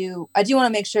 because I do want to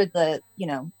make sure that, you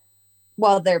know,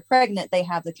 while they're pregnant, they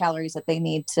have the calories that they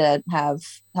need to have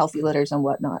healthy litters and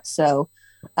whatnot. So,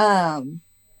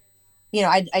 you know,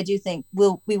 I do think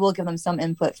we will give them some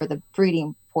input for the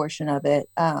breeding portion of it.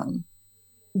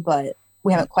 But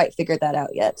we haven't quite figured that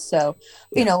out yet. So,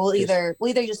 you know, we'll either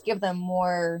just give them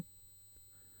more,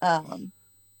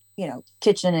 you know,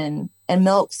 kitchen and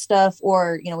milk stuff,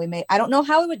 or, you know, I don't know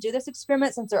how we would do this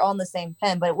experiment since they're all in the same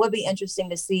pen, but it would be interesting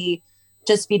to see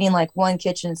just feeding like one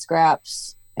kitchen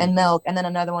scraps and milk, and then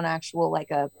another one actual, like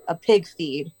a pig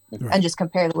feed, and just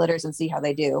compare the litters and see how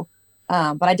they do.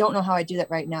 But I don't know how I do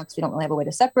that right now, because we don't really have a way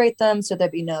to separate them. So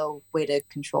there'd be no way to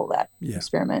control that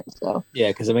experiment. So, yeah.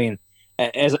 Because I mean,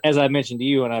 as I mentioned to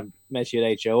you when I met you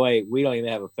at HOA, we don't even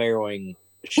have a farrowing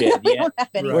shed yet.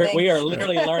 We are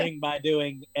literally learning by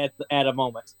doing at a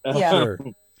moment.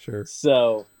 Sure.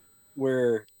 So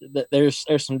there's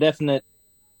some definite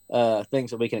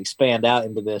things that we can expand out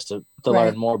into this to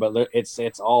learn more, but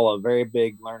it's all a very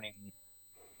big learning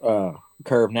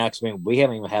curve now. Because I mean, we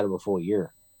haven't even had them a full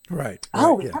year. Right.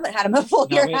 We haven't had them a full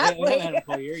year. We haven't had them a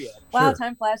full year yet. Wow,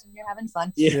 time flies when you're having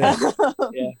fun. Yeah.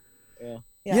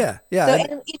 Yeah. So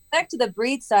and back to the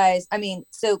breed size. I mean,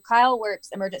 so Kyle works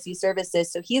emergency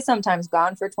services, so he's sometimes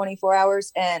gone for 24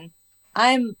 hours, and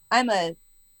I'm a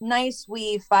nice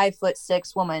wee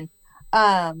 5'6" woman.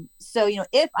 So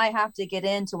if I have to get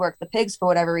in to work the pigs for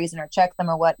whatever reason or check them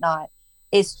or whatnot,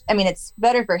 it's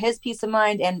better for his peace of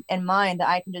mind and mine that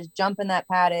I can just jump in that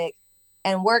paddock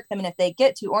and work them. And if they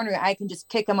get too ornery, I can just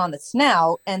kick them on the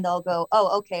snout and they'll go,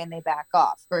 oh, okay, and they back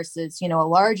off. Versus, a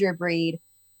larger breed,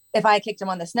 if I kicked them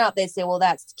on the snout, they'd say, well,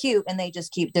 that's cute. And they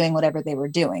just keep doing whatever they were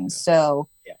doing. So,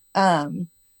 again,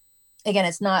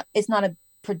 it's not a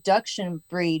production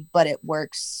breed, but it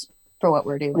works for what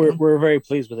we're doing. We're very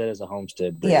pleased with it as a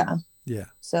homestead breed. Yeah.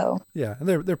 So and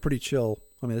they're pretty chill.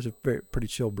 I mean, it's a pretty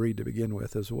chill breed to begin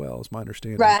with as well, is my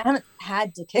understanding. Right. I haven't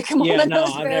had to kick them on the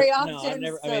nose very often. No, I've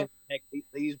never. So. I mean, heck,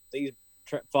 these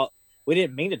we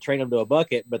didn't mean to train them to a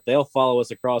bucket, but they'll follow us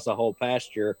across a whole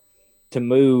pasture to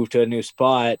move to a new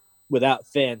spot without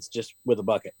fence, just with a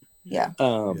bucket. Yeah.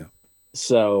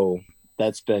 So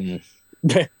that's been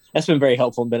very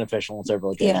helpful and beneficial on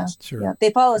several occasions. Yeah, sure. Yeah. They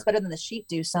follow us better than the sheep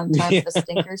do sometimes, the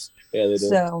stinkers. Yeah, they do.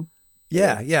 So.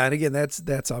 Yeah. And again,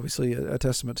 that's obviously a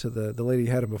testament to the lady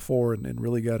who had him before and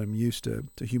really got him used to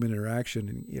human interaction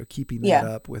and keeping that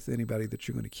up with anybody that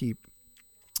you're going to keep.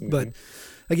 Mm-hmm. But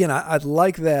again, I'd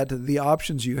like that the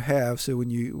options you have. So when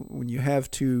you have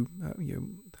two,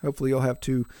 hopefully you'll have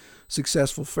two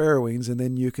successful farrowings, and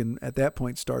then you can at that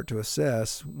point start to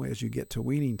assess as you get to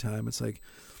weaning time. It's like,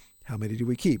 how many do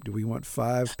we keep? Do we want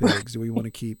 5 pigs? Do we want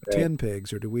to keep 10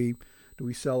 pigs, or do we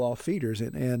sell off feeders?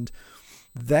 And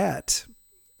that,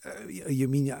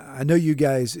 I know you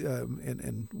guys,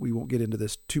 and we won't get into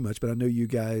this too much, but I know you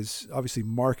guys obviously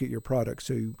market your products.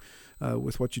 So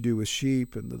with what you do with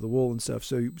sheep and the wool and stuff,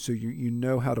 so you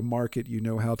know how to market, you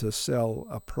know how to sell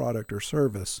a product or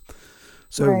service.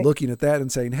 So looking at that and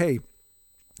saying, hey,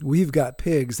 we've got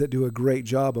pigs that do a great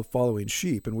job of following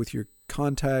sheep, and with your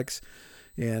contacts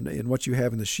and what you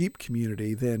have in the sheep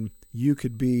community, then you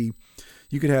could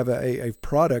have a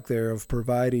product there of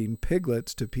providing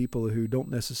piglets to people who don't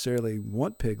necessarily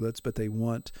want piglets, but they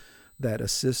want that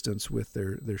assistance with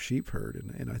their sheep herd.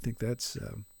 And I think that's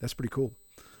pretty cool.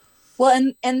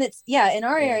 Well, and it's, in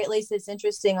our area, at least, it's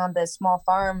interesting. On the small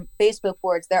farm Facebook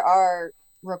boards, there are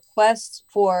requests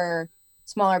for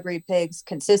smaller breed pigs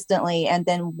consistently. And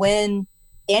then when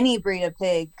any breed of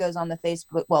pig goes on the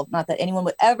Facebook, well, not that anyone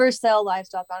would ever sell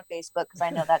livestock on Facebook, because I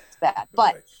know that's bad,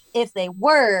 but if they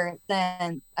were,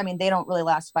 then they don't really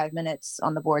last 5 minutes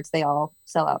on the boards. They all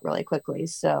sell out really quickly.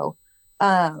 So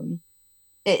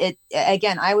it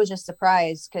again, I was just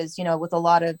surprised because with a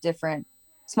lot of different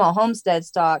small homestead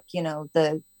stock,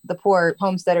 the poor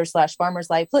homesteader / farmers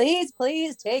like,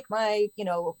 please take my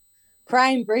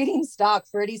prime breeding stock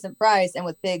for a decent price. And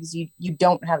with pigs, you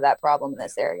don't have that problem in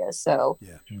this area. So,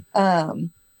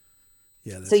 and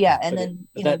then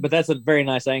but that's a very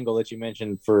nice angle that you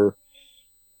mentioned.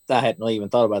 I hadn't really even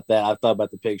thought about that. I've thought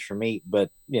about the pigs for meat, but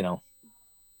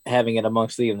having it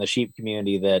amongst even the sheep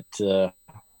community that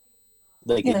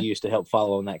they could use to help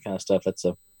follow and that kind of stuff. That's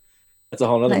a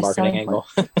whole other marketing angle.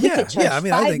 Yeah. I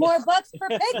think $5 more per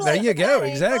piglet. There you go.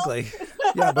 Exactly.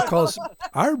 Yeah, because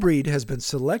our breed has been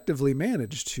selectively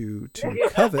managed to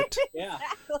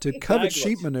covet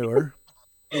sheep manure.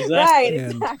 Exactly. Right.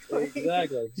 And,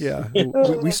 exactly. Yeah.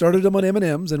 We started them on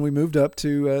M&Ms and we moved up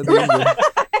to the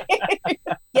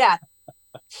Yeah.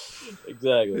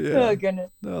 Exactly. Yeah. Oh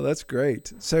goodness. No, that's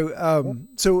great. So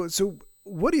so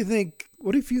what do you think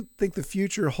the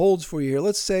future holds for you here?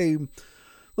 Let's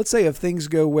say if things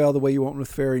go well the way you want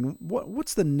with farrowing,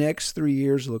 what's the next 3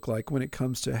 years look like when it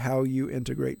comes to how you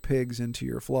integrate pigs into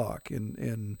your flock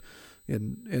and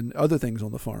other things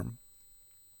on the farm?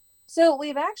 So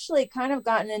we've actually kind of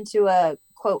gotten into a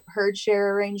quote herd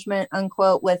share arrangement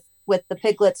unquote with the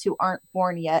piglets who aren't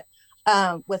born yet,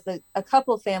 with a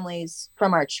couple of families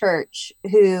from our church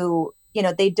who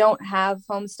they don't have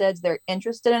homesteads. They're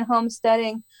interested in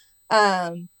homesteading.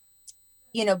 But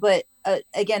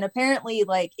again, apparently,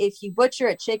 like if you butcher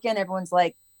a chicken, everyone's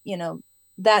like,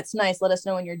 that's nice. Let us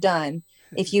know when you're done.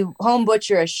 If you home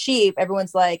butcher a sheep,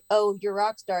 everyone's like, oh, you're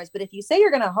rock stars. But if you say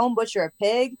you're going to home butcher a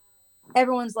pig,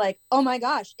 everyone's like, oh my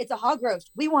gosh, it's a hog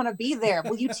roast. We want to be there.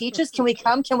 Will you teach us? Can we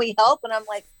come? Can we help? And I'm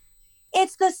like,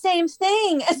 it's the same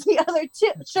thing as the other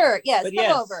two. Sure. Yes.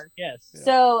 Come over. Yes.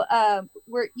 So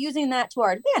we're using that to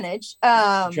our advantage.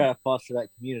 Try to foster that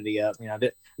community up, do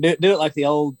it like the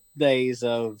old days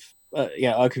of,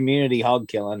 a community hog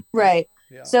killing. Right.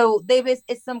 Yeah. So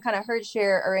it's some kind of herd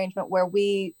share arrangement where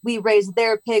we raise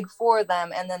their pig for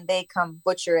them and then they come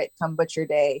butcher it come butcher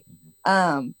day,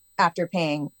 after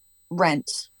paying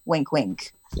rent, wink,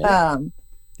 wink. Yeah.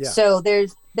 So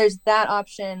there's that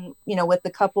option, you know, with a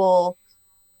couple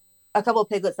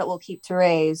piglets that we'll keep to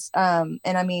raise. And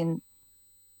I mean,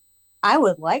 I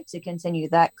would like to continue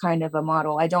that kind of a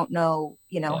model. I don't know,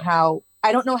 you know, how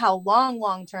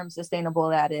long-term sustainable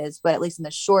that is, but at least in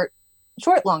the short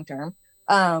long-term,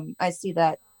 I see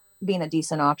that being a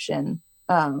decent option.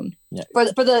 For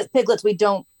the piglets, we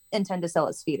don't intend to sell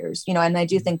as feeders, you know, and I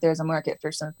do think there's a market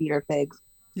for some feeder pigs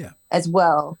as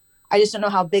well. I just don't know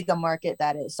how big a market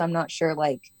that is. So I'm not sure,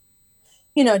 like,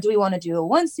 you know, do we want to do a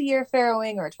once a year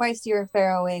farrowing or a twice a year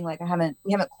farrowing? Like we haven't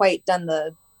quite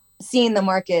seen the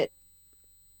market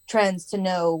trends to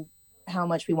know how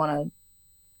much we want to,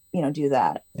 you know, do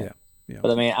that. Yeah.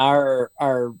 But I mean, our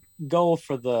goal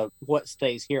for what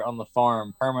stays here on the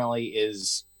farm permanently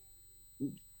is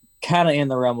kind of in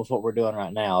the realm of what we're doing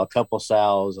right now. A couple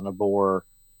sows and a boar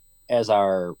as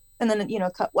our, and then, you know,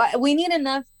 we need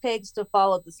enough pigs to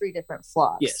follow the 3 different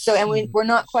flocks. Yes. So, and we're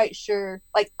not quite sure,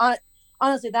 like,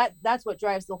 honestly, that's what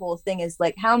drives the whole thing, is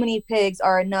like, how many pigs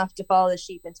are enough to follow the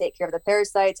sheep and take care of the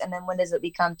parasites? And then when does it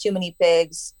become too many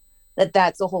pigs?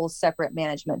 That's a whole separate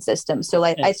management system. So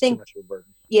like, I think,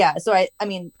 so I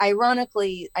mean,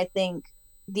 ironically, I think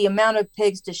the amount of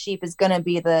pigs to sheep is going to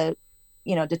be the,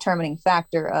 you know, determining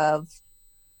factor of,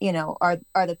 you know, are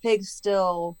the pigs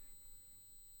still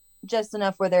just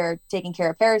enough where they're taking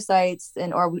care of parasites,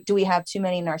 or do we have too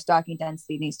many and our stocking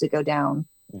density needs to go down,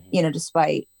 you know,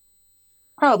 despite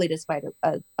a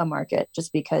market,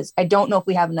 just because I don't know if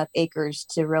we have enough acres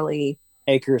and inputs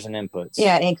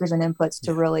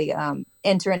to really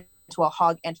enter into a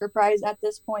hog enterprise at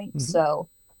this point. So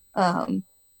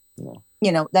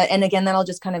you know, that, and again, that'll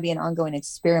just kind of be an ongoing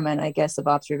experiment, I guess, of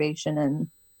observation and,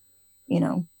 you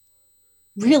know,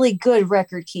 really good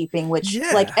record keeping, which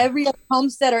like every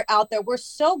homesteader out there, we're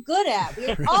so good at.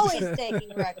 We're always taking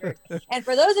records. And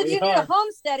for those of you new to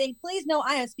homesteading, please know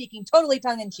I am speaking totally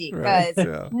tongue in cheek, because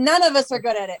none of us are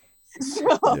good at it.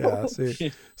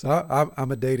 So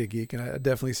I'm a data geek, and I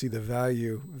definitely see the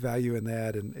value in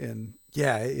that. And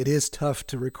it is tough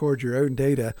to record your own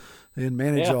data and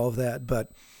manage all of that,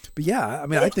 but yeah, I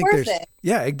mean, I think there's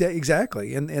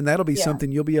exactly, and that'll be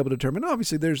something you'll be able to determine.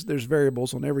 Obviously, there's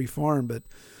variables on every farm, but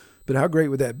how great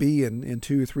would that be in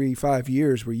 2, 3, 5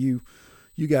 years where you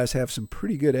guys have some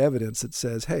pretty good evidence that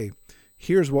says, hey,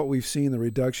 here's what we've seen, the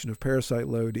reduction of parasite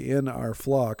load in our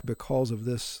flock because of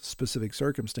this specific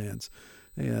circumstance,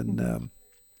 and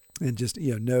just,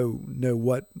 you know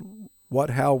what,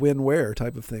 how, when, where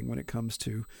type of thing when it comes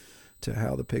to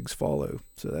how the pigs follow.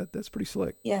 So that's pretty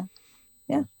slick. Yeah.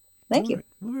 Thank you. Right.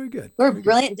 Well, very good. We're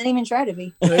brilliant. Didn't even try to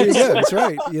be. There you go. That's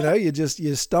right. You know, you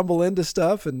stumble into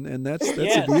stuff, and that's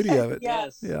the beauty of it.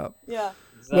 Yes. Yeah.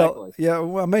 Exactly.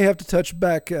 Well, I may have to touch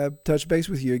base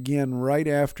with you again right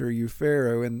after you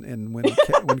farrow, and when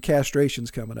castration's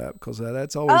coming up, because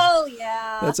that's always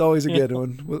that's always a good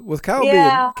one. With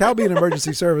Kyle being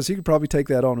emergency service, he could probably take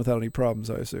that on without any problems,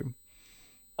 I assume.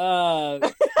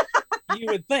 You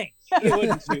would think. You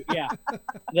wouldn't you? Yeah.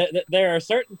 There are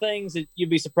certain things that you'd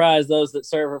be surprised those that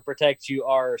serve and protect you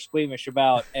are squeamish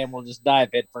about and will just dive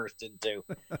headfirst into.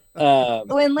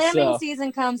 When lambing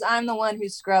season comes, I'm the one who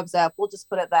scrubs up. We'll just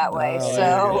put it that way.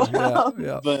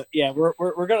 But yeah,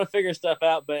 we're gonna figure stuff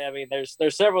out. But I mean, there's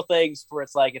several things where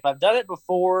it's like, if I've done it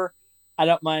before, I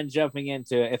don't mind jumping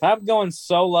into it. If I'm going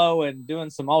solo and doing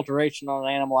some alteration on an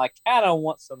animal, I kind of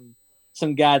want some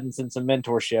guidance and some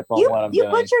mentorship on what I'm doing.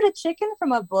 You butchered a chicken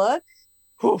from a book?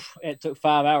 It took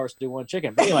 5 hours to do one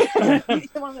chicken. But anyway. You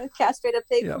want to castrate a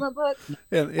pig from a book?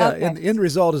 And the end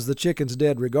result is the chicken's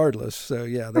dead regardless. So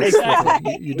that's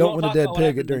exactly. You don't want a dead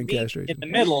pig during castration. In the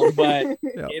middle, but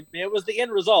it was the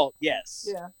end result. Yes.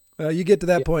 Yeah. You get to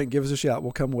that point, give us a shout.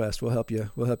 We'll come west. We'll help you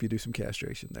do some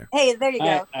castration there. Hey, there you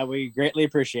go. We greatly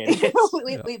appreciate it.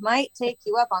 we might take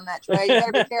you up on that, Troy. You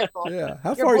better be careful. Yeah.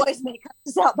 Your boys may cut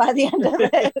us out by the end of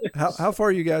it. How far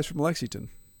are you guys from Lexington?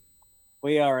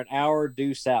 We are an hour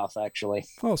due south, actually.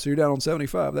 Oh, so you're down on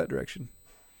 75 that direction.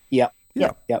 Yep.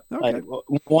 Yeah. Yep. Okay.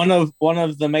 One of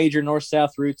the major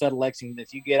north-south routes out of Lexington.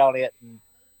 If you get on it and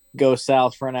go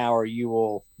south for an hour, you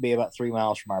will be about 3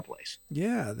 miles from our place.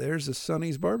 Yeah, there's a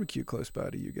Sonny's barbecue close by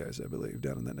to you guys, I believe,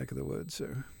 down in that neck of the woods.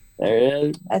 So there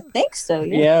is. I think so.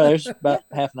 Yeah, there's about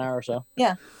half an hour or so.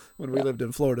 Yeah. When we lived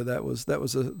in Florida, that was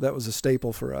a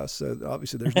staple for us. So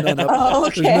obviously, there's none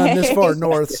there's none this far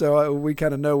north, so we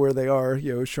kind of know where they are.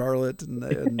 You know, Charlotte and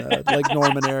Lake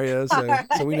Norman area.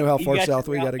 So we know how far south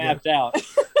we got to go. Out.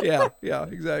 Yeah,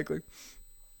 exactly.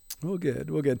 Well, good.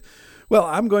 Well,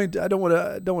 I don't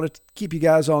want to keep you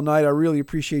guys all night. I really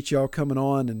appreciate y'all coming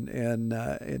on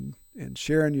and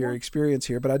sharing your experience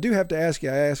here. But I do have to ask you.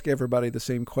 I ask everybody the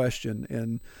same question,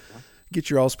 and get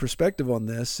your all's perspective on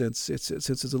this, since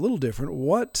it's a little different.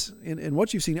 What in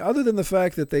what you've seen, other than the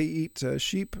fact that they eat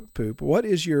sheep poop, what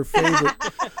is your favorite?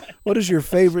 What is your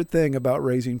favorite thing about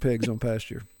raising pigs on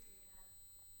pasture?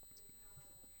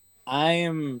 I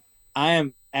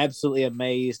am absolutely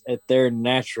amazed at their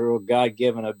natural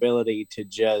God-given ability to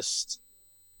just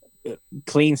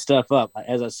clean stuff up.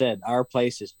 As I said, our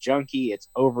place is junky, it's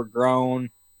overgrown.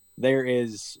 There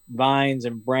is vines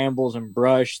and brambles and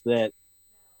brush that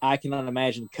I cannot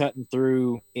imagine cutting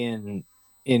through in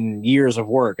years of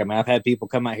work. I mean, I've had people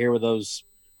come out here with those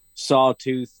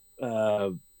sawtooth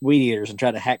weed eaters and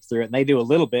try to hack through it, and they do a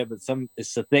little bit, but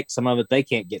it's so thick, some of it they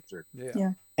can't get through.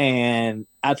 Yeah. And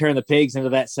I turn the pigs into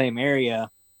that same area,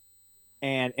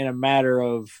 and in a matter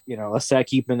of, let's say I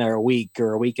keep them there a week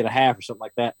or a week and a half or something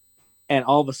like that, and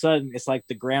all of a sudden it's like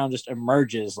the ground just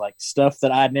emerges, like stuff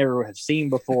that I'd never have seen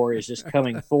before is just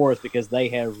coming forth because they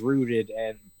have rooted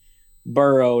and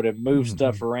burrowed and moved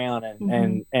stuff around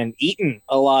and eaten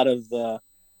a lot of the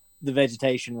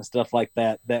vegetation and stuff like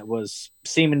that was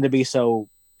seeming to be so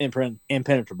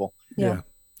impenetrable.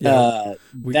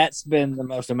 That's been the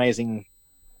most amazing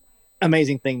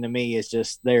thing to me, is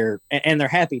just they're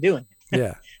happy doing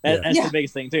it. That's the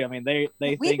biggest thing too. I mean,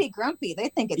 we'd be grumpy, they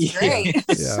think it's great.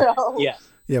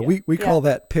 We call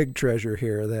that pig treasure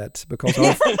here, that because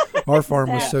our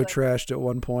farm was so trashed at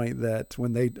one point that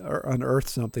when they unearthed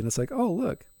something, it's like, oh,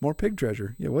 look, more pig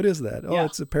treasure. What is that? Oh,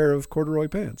 it's a pair of corduroy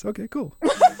pants. Okay, cool.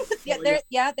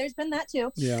 There's been that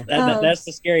too. That's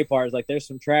the scary part, is like there's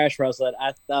some trash where I was like,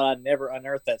 I thought I'd never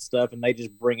unearth that stuff, and they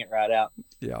just bring it right out.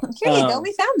 Here you go,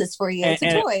 we found this for you. It's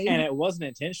a toy. And it wasn't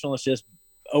intentional. It's just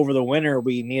over the winter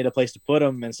we needed a place to put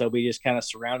them, and so we just kind of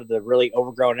surrounded the really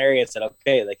overgrown area and said,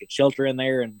 okay, they could shelter in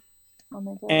there, and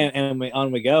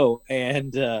on we go.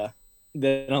 And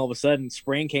then all of a sudden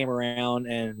spring came around,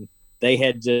 and they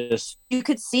had just, you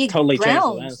could see totally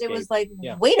ground. It was like,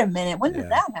 wait a minute, when did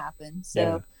that happen?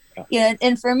 So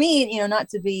and for me, not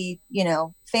to be,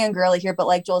 fangirly here, but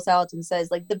like Joel Salatin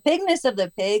says, like the pigness of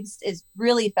the pigs is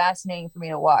really fascinating for me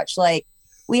to watch. Like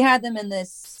we had them in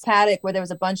this paddock where there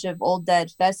was a bunch of old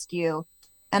dead fescue,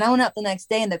 and I went up the next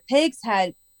day and the pigs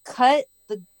had cut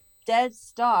the dead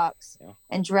stalks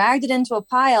and dragged it into a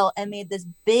pile and made this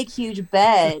big, huge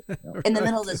bed in the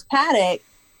middle of this paddock.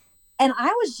 And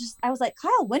I was like,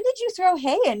 Kyle, when did you throw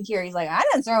hay in here? He's like, I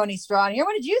didn't throw any straw in here.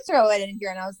 When did you throw it in here?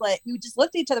 And I was like, we just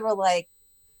looked at each other. We're like,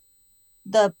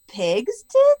 the pigs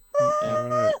did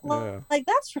that? Like,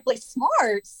 that's really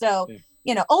smart. So,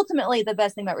 ultimately the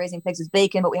best thing about raising pigs is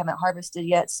bacon, but we haven't harvested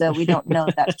yet. So we don't know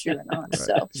if that's true or not.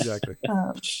 So exactly.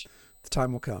 The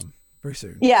time will come very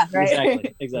soon. Yeah,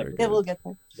 right. Exactly. It will get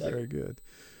there. Very good.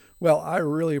 Well, I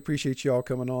really appreciate you all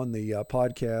coming on the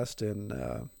podcast,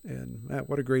 and Matt,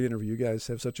 what a great interview. You guys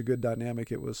have such a good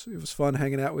dynamic. It was fun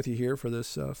hanging out with you here for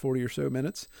this 40 or so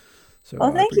minutes. So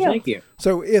thank you.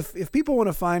 So if people want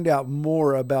to find out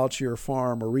more about your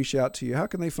farm or reach out to you, how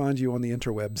can they find you on the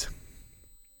interwebs?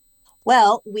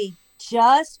 Well, we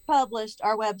just published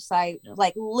our website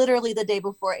like literally the day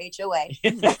before HOA.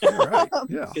 Right.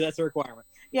 Yeah. That's a requirement.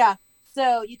 Yeah.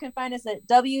 So you can find us at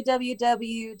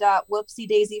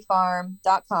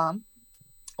www.whoopsiedaisyfarm.com,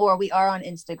 or we are on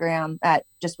Instagram at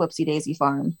just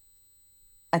whoopsiedaisyfarm.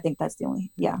 I think that's the only,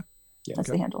 that's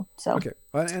the handle. So okay,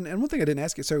 and one thing I didn't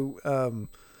ask you. So,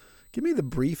 give me the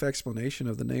brief explanation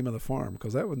of the name of the farm,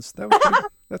 because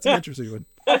that's an interesting one.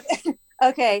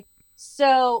 Okay,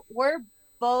 so we're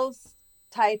both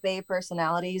Type A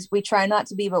personalities. We try not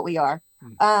to be, but we are.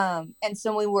 And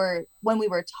so when we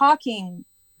were talking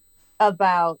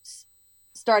about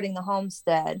starting the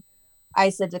homestead, I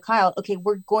said to Kyle, okay,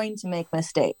 we're going to make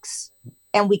mistakes,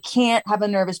 and we can't have a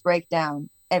nervous breakdown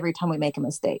every time we make a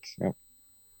mistake. Yep.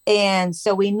 And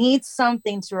so we need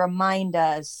something to remind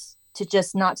us to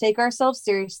just not take ourselves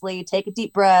seriously, take a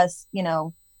deep breath,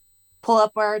 pull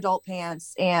up our adult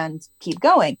pants and keep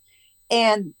going.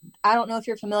 And I don't know if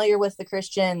you're familiar with the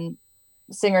Christian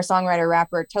singer, songwriter,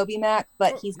 rapper, Toby Mac,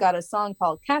 but he's got a song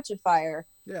called Catch a Fire.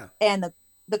 Yeah. And the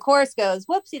chorus goes,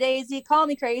 whoopsie daisy, call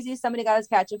me crazy, somebody got us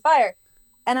catch a fire.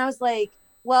 And I was like,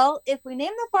 well, if we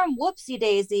name the farm Whoopsie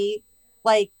Daisy,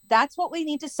 like that's what we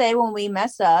need to say when we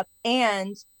mess up.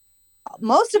 And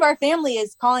most of our family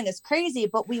is calling us crazy,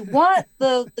 but we want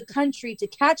the country to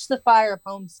catch the fire of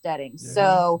homesteading. Yeah.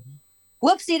 So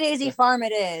Whoopsie Daisy Farm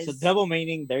it is. It's a double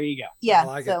meaning. There you go. Yeah.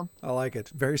 I like it.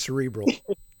 Very cerebral.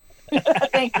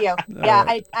 Thank you. Yeah,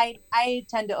 right. I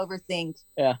tend to overthink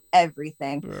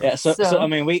everything. Yeah. So I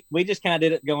mean, we just kind of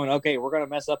did it going, okay, we're going to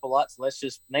mess up a lot, so let's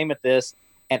just name it this.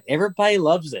 and everybody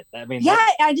loves it. I mean,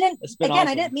 I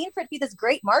didn't mean for it to be this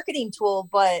great marketing tool,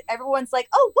 but everyone's like,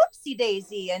 oh, whoopsie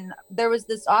daisy. And there was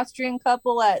this Austrian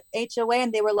couple at HOA,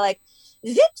 and they were like,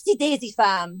 Whoopsie Daisy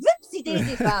Farm, Whoopsie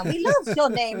Daisy Farm. We love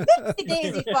your name, Whoopsie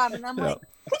Daisy Farm. And I'm like,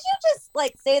 could you just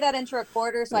like say that into a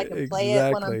recorder so I can play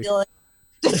it when I'm feeling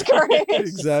discouraged?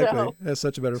 Exactly. So. It has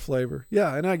such a better flavor.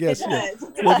 Yeah, and I guess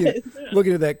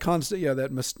looking at that constant,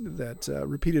 that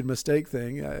repeated mistake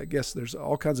thing. I guess there's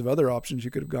all kinds of other options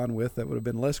you could have gone with that would have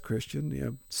been less Christian. You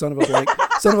know, son of a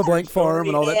blank farm,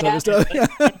 and all that type of stuff.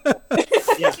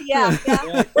 Yeah.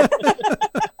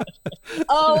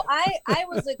 Oh, I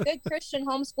was a good Christian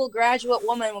homeschool graduate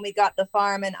woman when we got the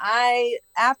farm, and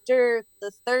after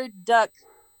the third duck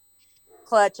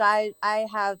clutch, I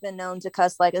have been known to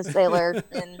cuss like a sailor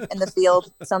in the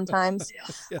field sometimes.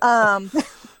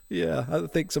 Yeah, I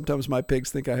think sometimes my pigs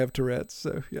think I have Tourette's,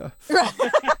 so yeah.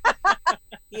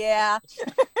 Yeah.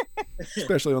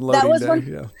 Especially on loading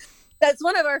day. That's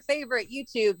one of our favorite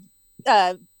YouTube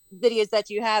videos that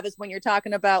you have, is when you're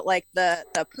talking about like the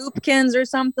poopkins or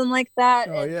something like that.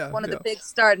 Oh, yeah. One of the pigs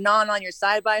starting on your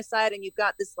side by side, and you've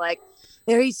got this like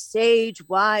very sage,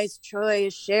 wise Troy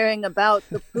is sharing about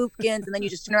the poopkins, and then you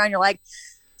just turn around and you're like,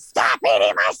 stop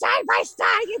eating my side by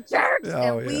side, you jerks.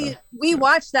 Oh, and we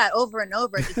watch that over and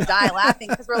over and just die laughing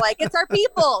because we're like, it's our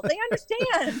people, they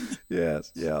understand.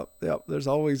 Yes. Yeah. There's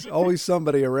always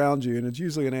somebody around you, and it's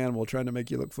usually an animal trying to make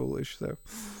you look foolish. So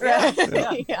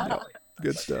yeah.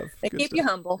 Good stuff. They keep you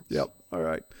humble. Yep. All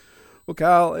right. Well,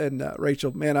 Kyle and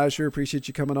Rachel, man, I sure appreciate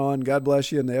you coming on. God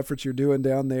bless you and the efforts you're doing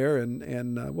down there.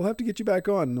 And we'll have to get you back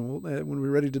on when we're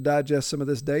ready to digest some of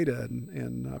this data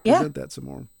and present that some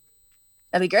more.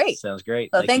 That'd be great. Sounds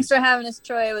great. Well, thanks for having us,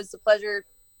 Troy. It was a pleasure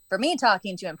for me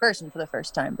talking to you in person for the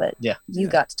first time, but you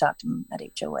got to talk to him at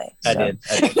HOA. So. I did.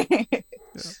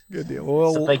 Good deal.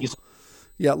 Well, so thank you.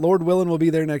 Yeah, Lord willing, we'll be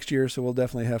there next year, so we'll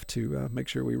definitely have to make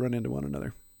sure we run into one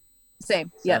another.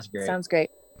 Same. Sounds great.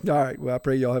 All right. Well, I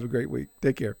pray y'all have a great week.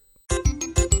 Take care.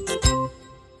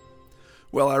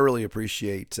 Well, I really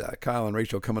appreciate Kyle and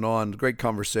Rachel coming on. Great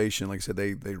conversation. Like I said,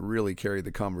 they really carried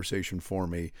the conversation for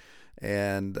me.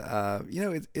 And,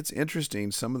 it's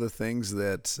interesting, some of the things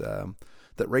that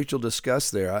Rachel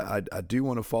discussed there. I do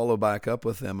want to follow back up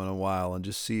with them in a while and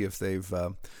just see if they've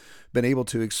been able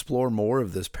to explore more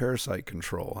of this parasite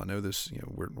control. I know this,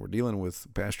 we're dealing with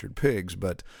pastured pigs,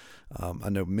 but I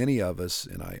know many of us,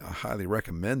 and I highly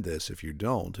recommend this if you're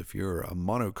a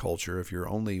monoculture, if you're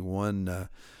only one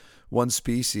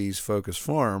species focused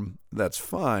farm, that's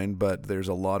fine, but there's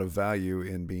a lot of value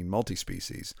in being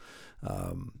multi-species.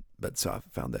 But so I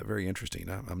found that very interesting.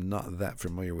 I'm not that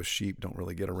familiar with sheep, don't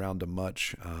really get around them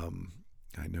much.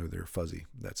 I know they're fuzzy.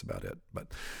 That's about it. But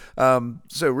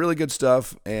so really good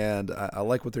stuff, and I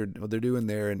like what they're doing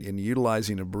there and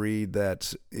utilizing a breed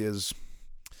that is,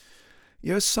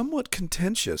 somewhat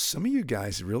contentious. Some of you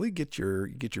guys really get your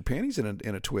panties in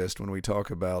a twist when we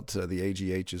talk about the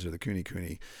AGHs or the Kune.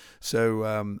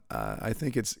 So I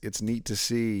think it's neat to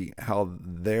see how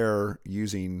they're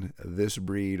using this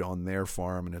breed on their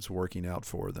farm, and it's working out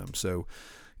for them. So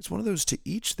it's one of those to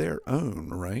each their own,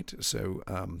 right? So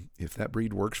if that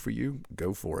breed works for you,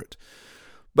 go for it.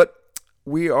 But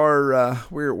we are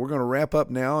we're going to wrap up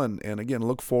now, and again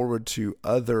look forward to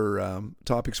other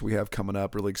topics we have coming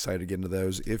up. Really excited to get into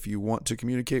those. If you want to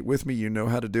communicate with me, you know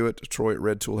how to do it. Troy at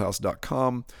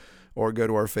redtoolhouse.com, or go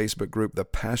to our Facebook group, The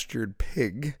Pastured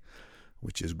Pig,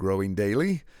 which is growing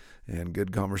daily, and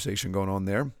good conversation going on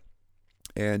there.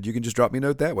 And you can just drop me a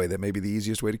note that way. That may be the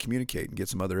easiest way to communicate and get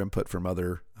some other input from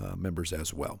other members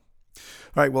as well.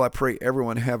 All right, well, I pray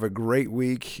everyone have a great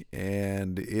week.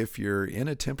 And if you're in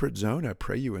a temperate zone, I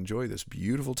pray you enjoy this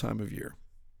beautiful time of year.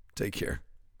 Take care.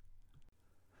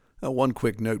 One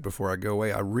quick note before I go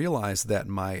away. I realized that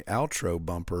my outro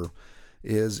bumper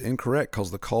is incorrect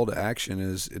because the call to action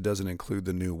it doesn't include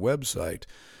the new website.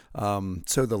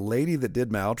 So the lady that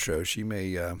did my outro, she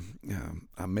I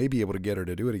may be able to get her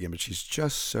to do it again, but she's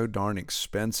just so darn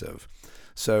expensive.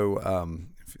 So,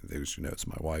 those who know, it's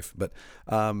my wife, but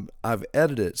I've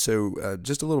edited it. So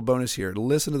just a little bonus here.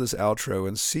 Listen to this outro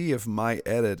and see if my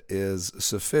edit is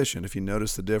sufficient, if you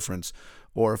notice the difference,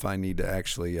 or if I need to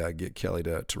actually get Kelly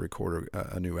to record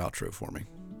a new outro for me.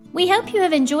 We hope you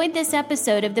have enjoyed this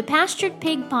episode of the Pastured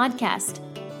Pig Podcast.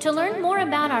 To learn more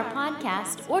about our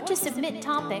podcast, or to submit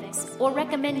topics, or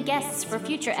recommend guests for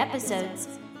future episodes,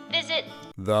 visit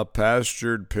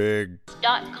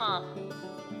thepasturedpig.com.